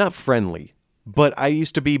more, not friendly, but I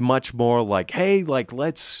used to be much more like, hey, like,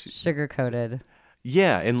 let's, Sugar-coated.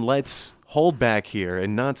 yeah, and let's hold back here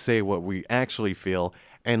and not say what we actually feel,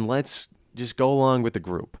 and let's just go along with the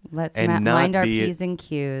group. Let's and mind our be P's and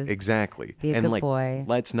Q's. Exactly. Be a and good like, boy.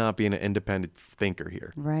 let's not be an independent thinker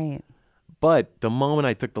here. Right. But the moment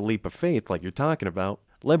I took the leap of faith, like you're talking about,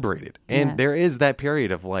 liberated. And Yes. there is that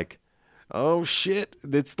period of like, oh shit,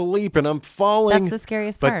 it's the leap and I'm falling. That's the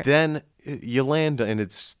scariest but part. then you land and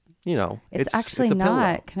it's, you know, It's actually it's a pillow.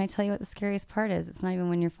 not. Can I tell you what the scariest part is? It's not even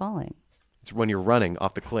when you're falling. It's when you're running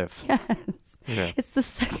off the cliff. Yes. Yeah. It's the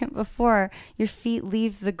second before your feet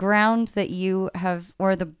leave the ground that you have,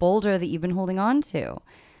 or the boulder that you've been holding on to.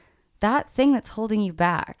 That thing that's holding you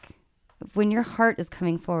back. When your heart is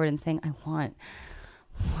coming forward and saying, I want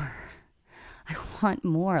more. I want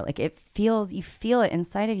more. Like you feel it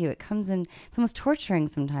inside of you. It comes in, it's almost torturing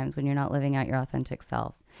sometimes when you're not living out your authentic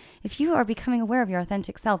self. If you are becoming aware of your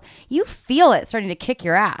authentic self, you feel it starting to kick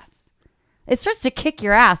your ass. It starts to kick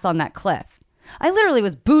your ass on that cliff. I literally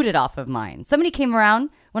was booted off of mine. Somebody came around,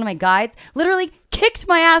 one of my guides, literally kicked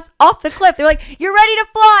my ass off the cliff. They're like, you're ready to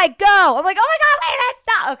fly, go. I'm like, oh my God, wait, that's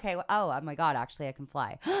stop. Okay, oh my God, actually I can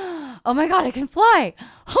fly. Oh my God, I can fly.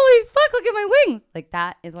 Holy fuck, look at my wings. Like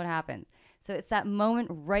that is what happens. So it's that moment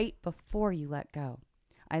right before you let go.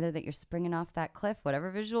 Either that you're springing off that cliff, whatever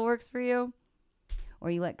visual works for you, or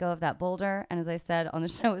you let go of that boulder. And as I said on the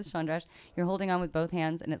show with Chandrash, you're holding on with both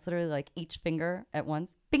hands and it's literally like each finger at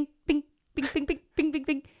once. Bing, bing, bing, bing, bing, bing, bing,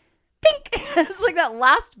 bing, bink. It's like that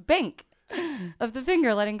last bink of the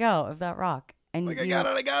finger letting go of that rock. And Like, I got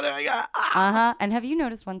it. And have you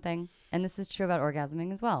noticed one thing? And this is true about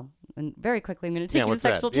orgasming as well. And very quickly, I'm going to take you to what's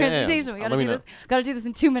that? sexual Yeah. transmutation. We got to Let me do know. this. Got to do this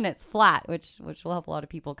in 2 minutes flat, which will help a lot of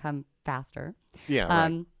people come faster. Yeah,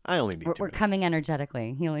 right. I only need We're 2 minutes. coming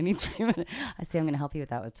energetically. He only needs 2 minutes. I see. I'm going to help you with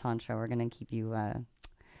that with Tantra. We're going to keep you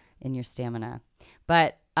in your stamina.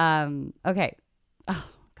 But, okay. Oh,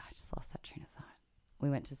 God, I just lost that train of thought. We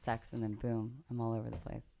went to sex and then boom, I'm all over the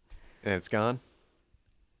place. And it's gone?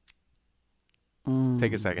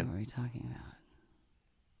 Take a second. What are we talking about?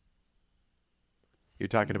 You're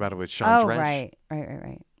talking about it with Sean Oh, Drench?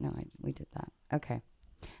 right. No, we did that. Okay.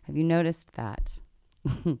 Have you noticed that?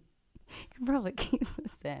 You can probably keep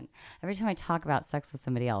this in. Every time I talk about sex with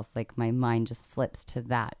somebody else, like my mind just slips to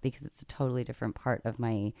that because it's a totally different part of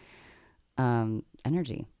my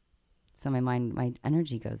energy. So my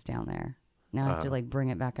energy goes down there. Now I have to like bring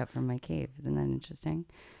it back up from my cave. Isn't that interesting?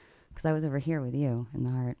 Because I was over here with you in the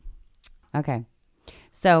heart. Okay.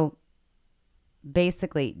 So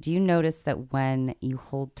basically, do you notice that when you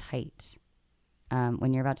hold tight,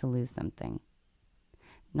 when you're about to lose something,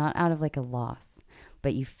 not out of like a loss,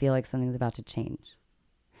 but you feel like something's about to change,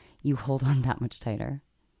 you hold on that much tighter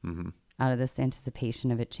out of this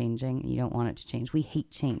anticipation of it changing. You don't want it to change. We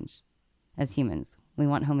hate change as humans. We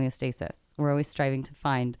want homeostasis. We're always striving to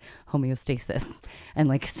find homeostasis and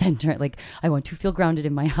like center, like I want to feel grounded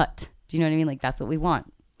in my hut. Do you know what I mean? Like that's what we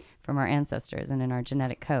want from our ancestors and in our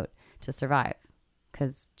genetic code to survive,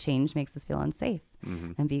 because change makes us feel unsafe.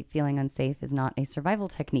 And feeling unsafe is not a survival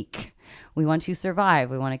technique. We want to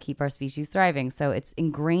survive. We want to keep our species thriving. So it's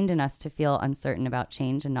ingrained in us to feel uncertain about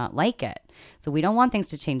change and not like it. So we don't want things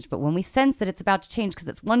to change. But when we sense that it's about to change, because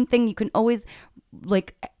it's one thing you can always,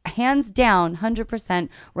 like, hands down, 100%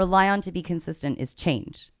 rely on to be consistent is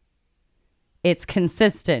change. It's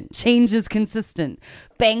consistent. Change is consistent.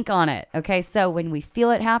 Bank on it. Okay. So when we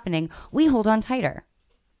feel it happening, we hold on tighter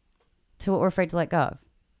to what we're afraid to let go of.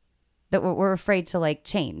 That we're afraid to like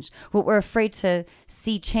change. What we're afraid to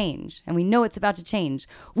see change. And we know it's about to change.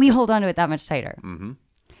 We hold on to it that much tighter.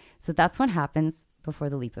 So that's what happens before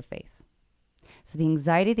the leap of faith. So the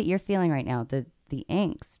anxiety that you're feeling right now, the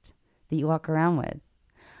angst that you walk around with,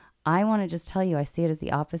 I want to just tell you, I see it as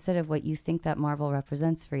the opposite of what you think that marble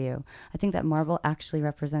represents for you. I think that marble actually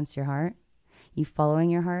represents your heart, you following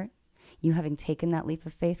your heart, you having taken that leap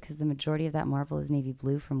of faith, because the majority of that marble is navy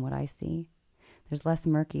blue from what I see. There's less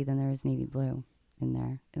murky than there is navy blue in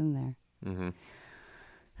there, isn't there?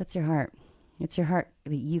 That's your heart. It's your heart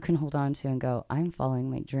that you can hold on to and go, I'm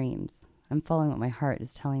following my dreams. I'm following what my heart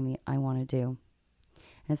is telling me I want to do.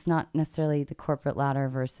 And it's not necessarily the corporate ladder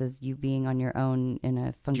versus you being on your own in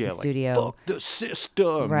a funky studio. Fuck the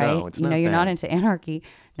system. Right. No, it's not you're that. not into anarchy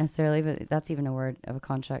necessarily, but that's even a word of a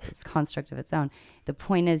construct. It's a construct of its own. The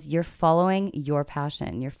point is you're following your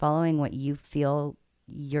passion. You're following what you feel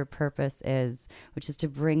your purpose is, which is to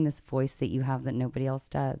bring this voice that you have that nobody else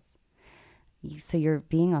does. So you're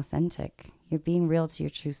being authentic. You're being real to your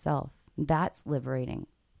true self. That's liberating.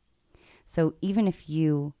 So even if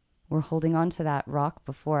you were holding on to that rock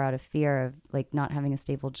before out of fear of like not having a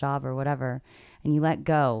stable job or whatever, and you let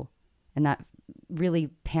go, and that really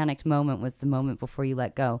panicked moment was the moment before you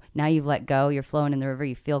let go. Now you've let go, you're flowing in the river,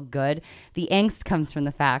 you feel good. The angst comes from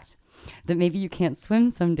the fact that maybe you can't swim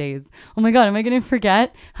some days. Oh my God, am I going to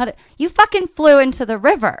forget how to? You fucking flew into the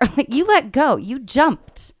river. Like you let go, you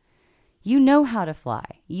jumped. You know how to fly.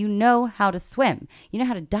 You know how to swim. You know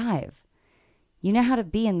how to dive. You know how to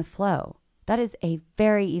be in the flow. That is a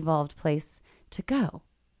very evolved place to go.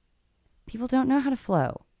 People don't know how to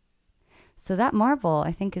flow. So that marble,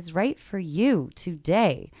 I think, is right for you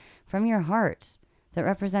today from your heart that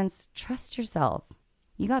represents trust yourself.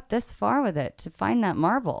 You got this far with it to find that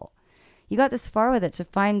marble. You got this far with it to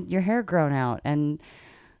find your hair grown out and,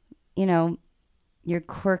 you know, your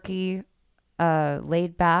quirky,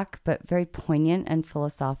 laid back, but very poignant and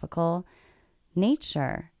philosophical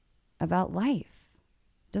nature about life.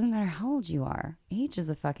 Doesn't matter how old you are. Age is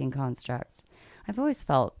a fucking construct. I've always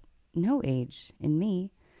felt no age in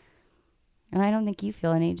me. And I don't think you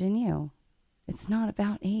feel an age in you. It's not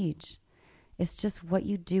about age. It's just what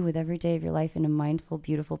you do with every day of your life in a mindful,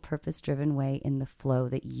 beautiful, purpose-driven way in the flow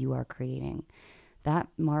that you are creating. That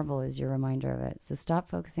marble is your reminder of it. So stop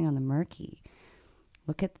focusing on the murky.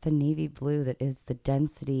 Look at the navy blue that is the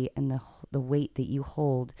density and the weight that you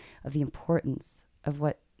hold of the importance of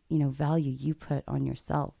what value you put on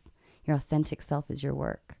yourself. Your authentic self is your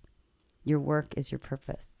work. Your work is your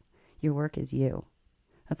purpose. Your work is you.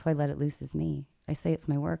 That's why Let It Loose is me. I say it's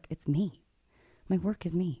my work. It's me. My work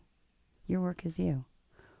is me. Your work is you.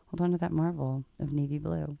 Hold on to that marble of navy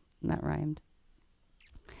blue. And that rhymed.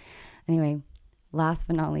 Anyway, last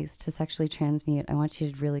but not least, to sexually transmute, I want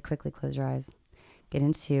you to really quickly close your eyes. Get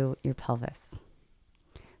into your pelvis.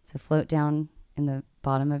 So float down in the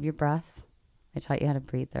bottom of your breath. I taught you how to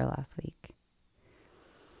breathe there last week.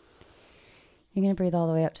 You're going to breathe all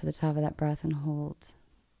the way up to the top of that breath and hold.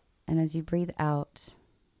 And as you breathe out,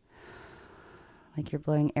 like you're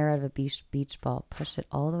blowing air out of a beach ball, push it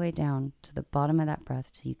all the way down to the bottom of that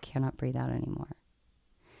breath till you cannot breathe out anymore.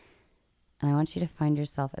 And I want you to find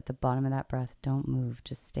yourself at the bottom of that breath. Don't move.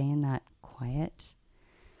 Just stay in that quiet.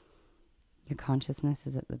 Your consciousness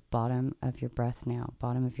is at the bottom of your breath now,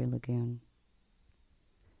 bottom of your lagoon.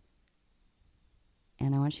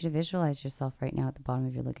 And I want you to visualize yourself right now at the bottom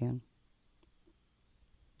of your lagoon.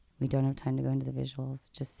 We don't have time to go into the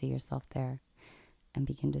visuals. Just see yourself there and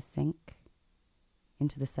begin to sink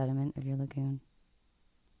into the sediment of your lagoon.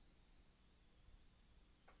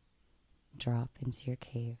 Drop into your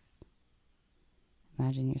cave.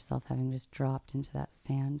 Imagine yourself having just dropped into that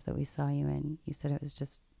sand that we saw you in. You said it was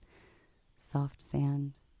just soft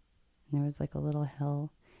sand. And there was like a little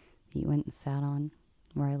hill that you went and sat on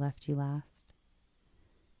where I left you last.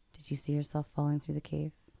 Did you see yourself falling through the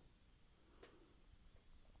cave?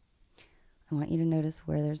 I want you to notice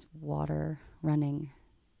where there's water running.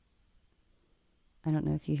 I don't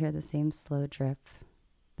know if you hear the same slow drip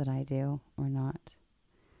that I do or not,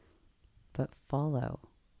 but follow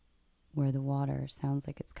where the water sounds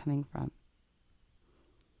like it's coming from.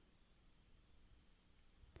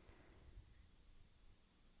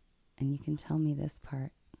 And you can tell me this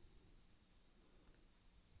part,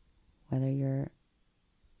 whether you're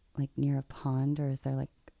like near a pond or is there like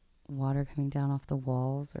water coming down off the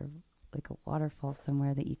walls or like a waterfall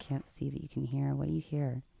somewhere that you can't see but you can hear. What do you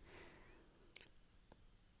hear?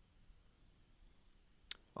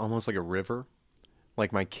 Almost like a river.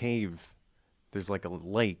 Like my cave, there's like a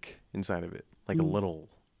lake inside of it, like a little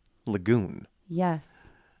lagoon. Yes.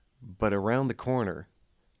 But around the corner,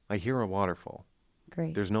 I hear a waterfall.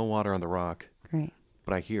 Great. There's no water on the rock, Great.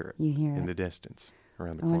 but I hear it You hear in it. the distance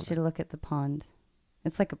around the I corner. want you to look at the pond.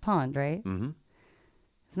 It's like a pond, right? Mm-hmm.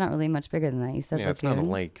 It's not really much bigger than that. You said Yeah, lagoon, it's not a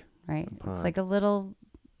lake. right? a pond. It's like a little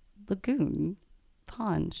lagoon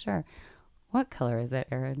pond, sure. What color is it,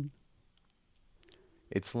 Aaron?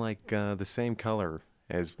 It's like the same color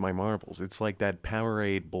as my marbles. It's like that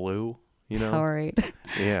Powerade blue, you know? Powerade.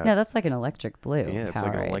 Yeah. No, that's like an electric blue. Yeah, it's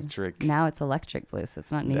like an Powerade. electric. Now it's electric blue, so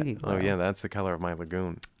it's not navy blue. Oh, yeah, that's the color of my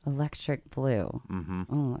lagoon. Electric blue. Mm-hmm.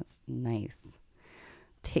 Oh, that's nice.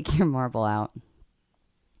 Take your marble out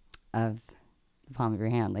of the palm of your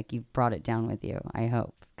hand, like you've brought it down with you, I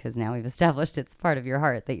hope, because now we've established it's part of your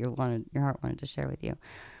heart that your heart wanted to share with you.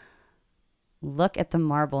 Look at the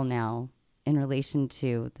marble now in relation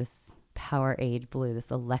to this Powerade blue, this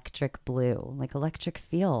electric blue, like electric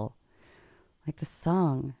feel, like the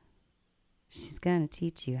song. She's going to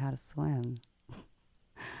teach you how to swim.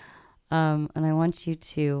 And I want you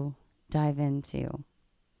to dive into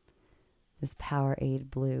this Powerade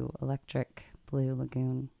blue, electric blue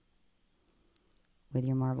lagoon with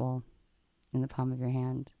your marble in the palm of your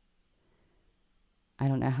hand. I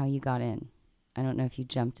don't know how you got in. I don't know if you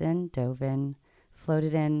jumped in, dove in,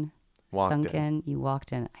 floated in, sunk in. You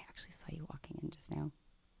walked in. I actually saw you walking in just now.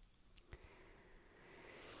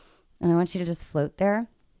 And I want you to just float there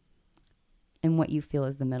in what you feel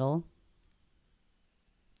is the middle.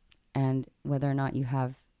 And whether or not you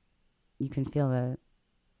can feel the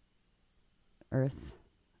earth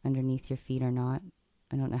underneath your feet or not.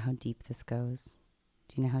 I don't know how deep this goes.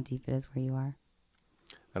 Do you know how deep it is where you are?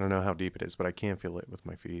 I don't know how deep it is, but I can feel it with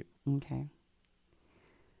my feet. Okay.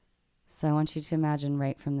 So I want you to imagine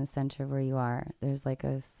right from the center where you are, there's like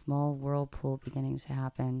a small whirlpool beginning to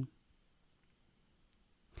happen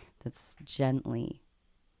that's gently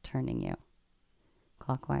turning you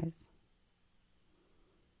clockwise.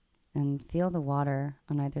 And feel the water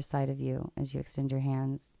on either side of you as you extend your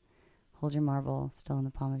hands. Hold your marble still in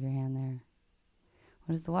the palm of your hand there.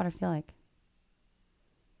 What does the water feel like?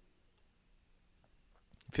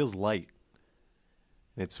 It feels light.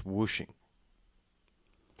 And it's whooshing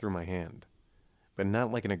through my hand. But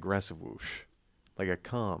not like an aggressive whoosh. Like a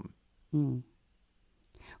calm.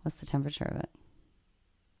 What's the temperature of it?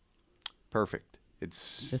 Perfect.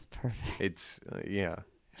 It's just perfect. It's, yeah.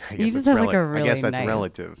 I You guess just it's have like a really I guess that's nice,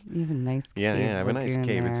 relative. You have a nice cave. Yeah, I have a nice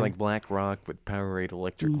cave. There. It's like black rock with Powerade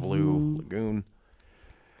electric blue lagoon.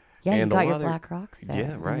 Yeah, and you got your black rocks there.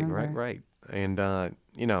 Yeah, right. And,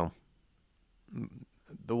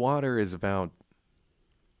 the water is about,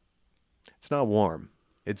 it's not warm.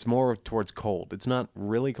 It's more towards cold. It's not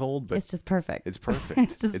really cold, but it's just perfect. It's perfect.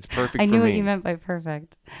 It's perfect for me. I knew what you meant by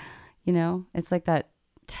perfect. It's like that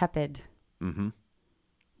tepid. Mm-hmm.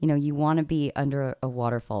 You want to be under a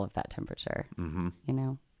waterfall of that temperature.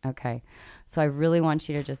 Mm-hmm. Okay. So I really want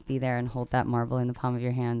you to just be there and hold that marble in the palm of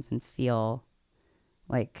your hands and feel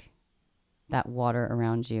like that water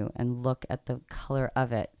around you and look at the color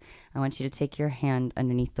of it. I want you to take your hand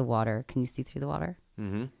underneath the water. Can you see through the water?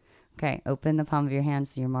 Mm-hmm. Okay. Open the palm of your hand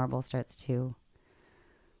so your marble starts to,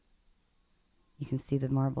 you can see the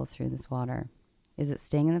marble through this water. Is it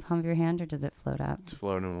staying in the palm of your hand or does it float up? It's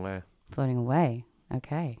floating away. Floating away.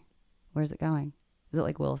 Okay. Where's it going? Is it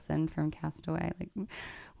like Wilson from Castaway? Like,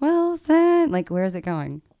 Wilson! Like, where's it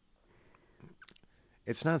going?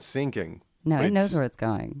 It's not sinking. No, it knows where it's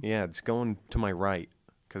going. Yeah, it's going to my right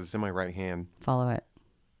because it's in my right hand. Follow it.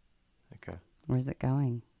 Okay. Where's it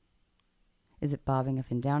going? Is it bobbing up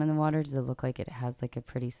and down in the water? Does it look like it has like a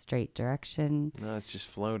pretty straight direction? No, it's just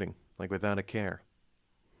floating, like without a care.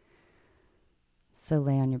 So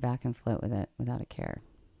lay on your back and float with it without a care.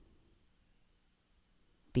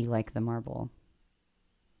 Be like the marble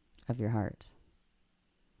of your heart.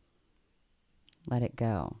 Let it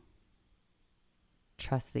go.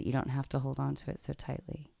 Trust that you don't have to hold on to it so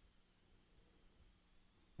tightly.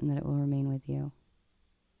 And that it will remain with you.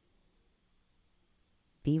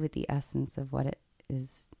 Be with the essence of what it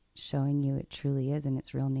is showing you it truly is in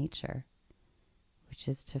its real nature, which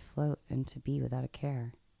is to float and to be without a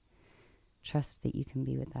care. Trust that you can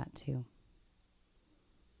be with that too.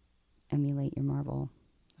 Emulate your marble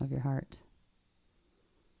of your heart.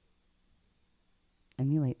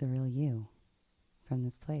 Emulate the real you from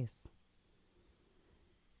this place.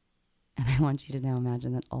 And I want you to now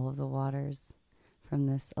imagine that all of the waters from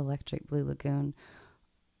this electric blue lagoon,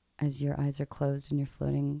 as your eyes are closed and you're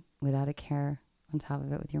floating without a care on top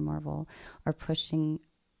of it with your marble, are pushing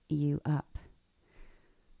you up.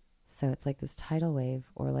 So it's like this tidal wave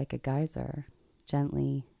or like a geyser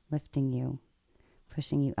gently lifting you,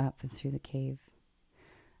 pushing you up and through the cave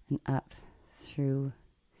and up through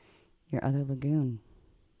your other lagoon,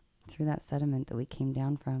 through that sediment that we came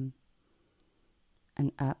down from,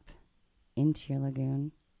 and up into your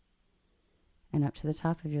lagoon and up to the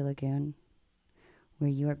top of your lagoon where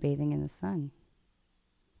you are bathing in the sun.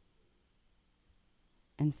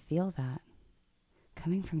 And feel that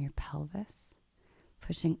coming from your pelvis,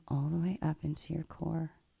 pushing all the way up into your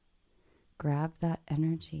core. Grab that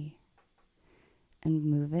energy and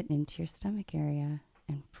move it into your stomach area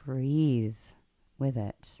and breathe with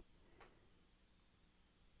it.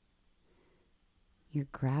 You're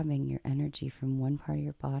grabbing your energy from one part of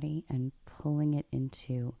your body and pulling it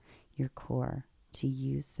into your core to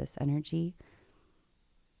use this energy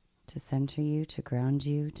to center you, to ground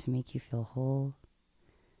you, to make you feel whole.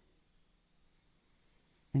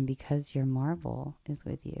 And because your marble is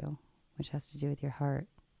with you, which has to do with your heart,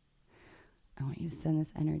 I want you to send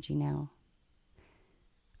this energy now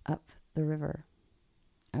up the river,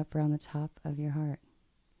 up around the top of your heart.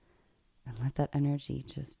 And let that energy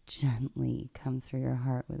just gently come through your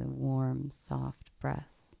heart with a warm, soft breath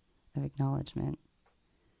of acknowledgement.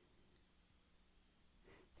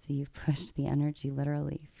 So you've pushed the energy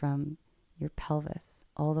literally from your pelvis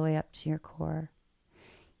all the way up to your core,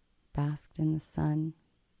 basked in the sun,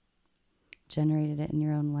 generated it in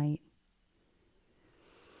your own light,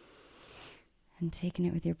 and taken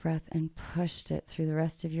it with your breath and pushed it through the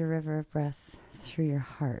rest of your river of breath through your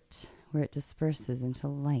heart, where it disperses into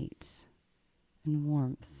light and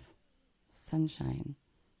warmth, sunshine,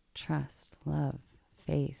 trust, love,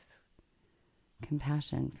 faith,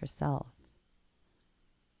 compassion for self,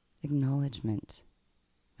 acknowledgement,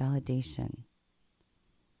 validation,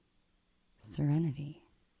 serenity,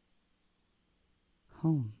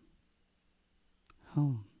 home,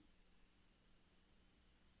 home.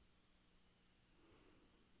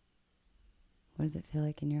 What does it feel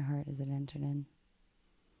like in your heart as it entered in?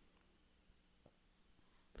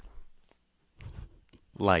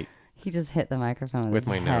 Light. He just hit the microphone With his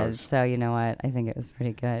my head, nose. so you know what? I think it was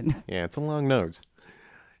pretty good. Yeah, it's a long nose.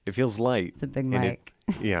 It feels light. It's a big and mic.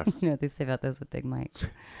 Yeah, You know what they say about those with big mics?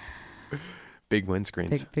 big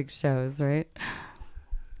windscreens. Big shows, right?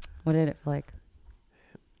 What did it feel like?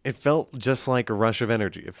 It felt just like a rush of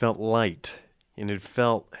energy. It felt light, and it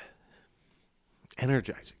felt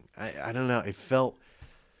energizing. I don't know. It felt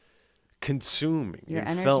consuming. Your it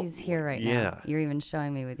energy's felt, here right yeah. now. You're even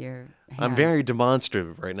showing me with your hand. I'm very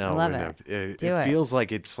demonstrative right now. I love Rena. it. It Do it. feels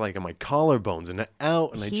like it's like on my collarbones and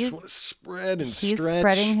out, and I He's- just want to spread and He's stretch.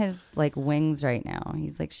 spreading his like wings right now.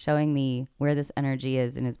 He's like showing me where this energy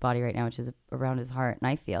is in his body right now, which is around his heart. And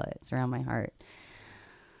I feel it. It's around my heart.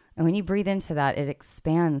 And when you breathe into that, it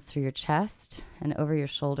expands through your chest and over your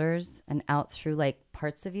shoulders and out through like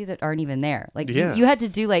parts of you that aren't even there. Like Yeah. you had to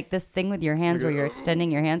do like this thing with your hands where you're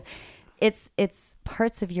extending your hands. It's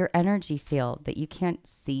parts of your energy field that you can't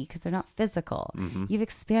see because they're not physical. You've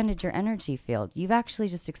expanded your energy field. You've actually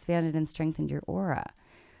just expanded and strengthened your aura.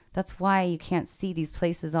 That's why you can't see these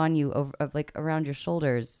places on you over, like around your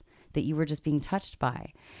shoulders that you were just being touched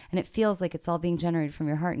by. And it feels like it's all being generated from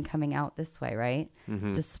your heart and coming out this way, right?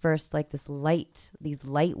 Dispersed like this light, these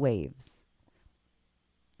light waves,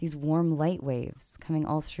 these warm light waves coming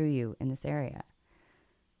all through you in this area.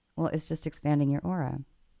 Well, it's just expanding your aura.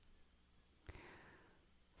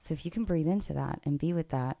 So if you can breathe into that and be with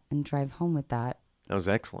that and drive home with that, That was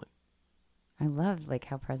excellent. I love like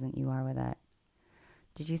how present you are with it.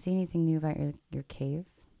 Did you see anything new about your cave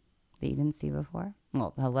that you didn't see before?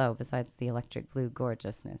 Well, hello, besides the electric blue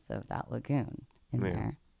gorgeousness of that lagoon in Yeah.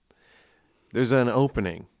 there. There's an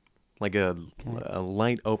opening, like a Okay.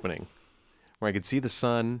 light opening, where I could see the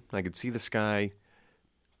sun, I could see the sky,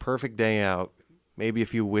 perfect day out, maybe a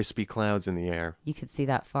few wispy clouds in the air. You could see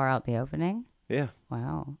that far out the opening? Yeah,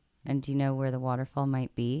 Wow. And do you know where the waterfall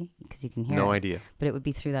might be? Because you can hear no it. idea. But it would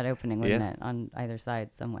be through that opening, wouldn't Yeah. it? On either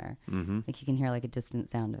side somewhere. Mm-hmm. Like you can hear like a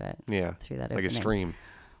distant sound of it Yeah, through that like opening. a stream.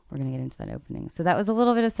 We're going to get into that opening. So that was a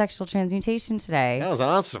little bit of sexual transmutation today. That was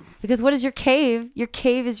awesome. Because what is your cave? Your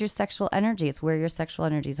cave is your sexual energy. It's where your sexual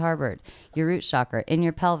energy is harbored. Your root chakra, in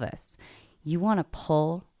your pelvis. You want to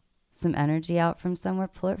pull some energy out from somewhere?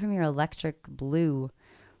 Pull it from your electric blue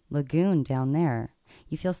lagoon down there.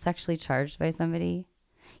 You feel sexually charged by somebody?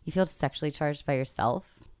 You feel sexually charged by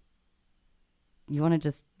yourself? You want to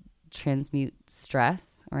just transmute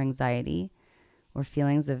stress or anxiety or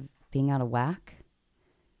feelings of being out of whack?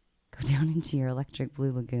 Go down into your electric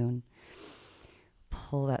blue lagoon.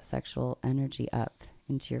 Pull that sexual energy up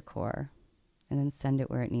into your core and then send it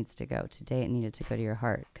where it needs to go. Today it needed to go to your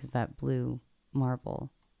heart because that blue marble,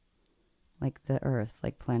 like the earth,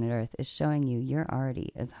 like planet Earth, is showing you you're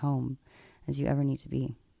already as home as you ever need to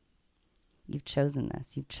be. You've chosen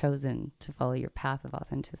this. You've chosen to follow your path of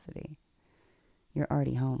authenticity. You're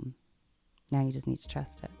already home. Now you just need to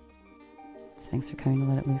trust it. So thanks for coming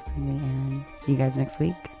to Let It Loose with me, Erin. See you guys next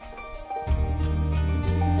week.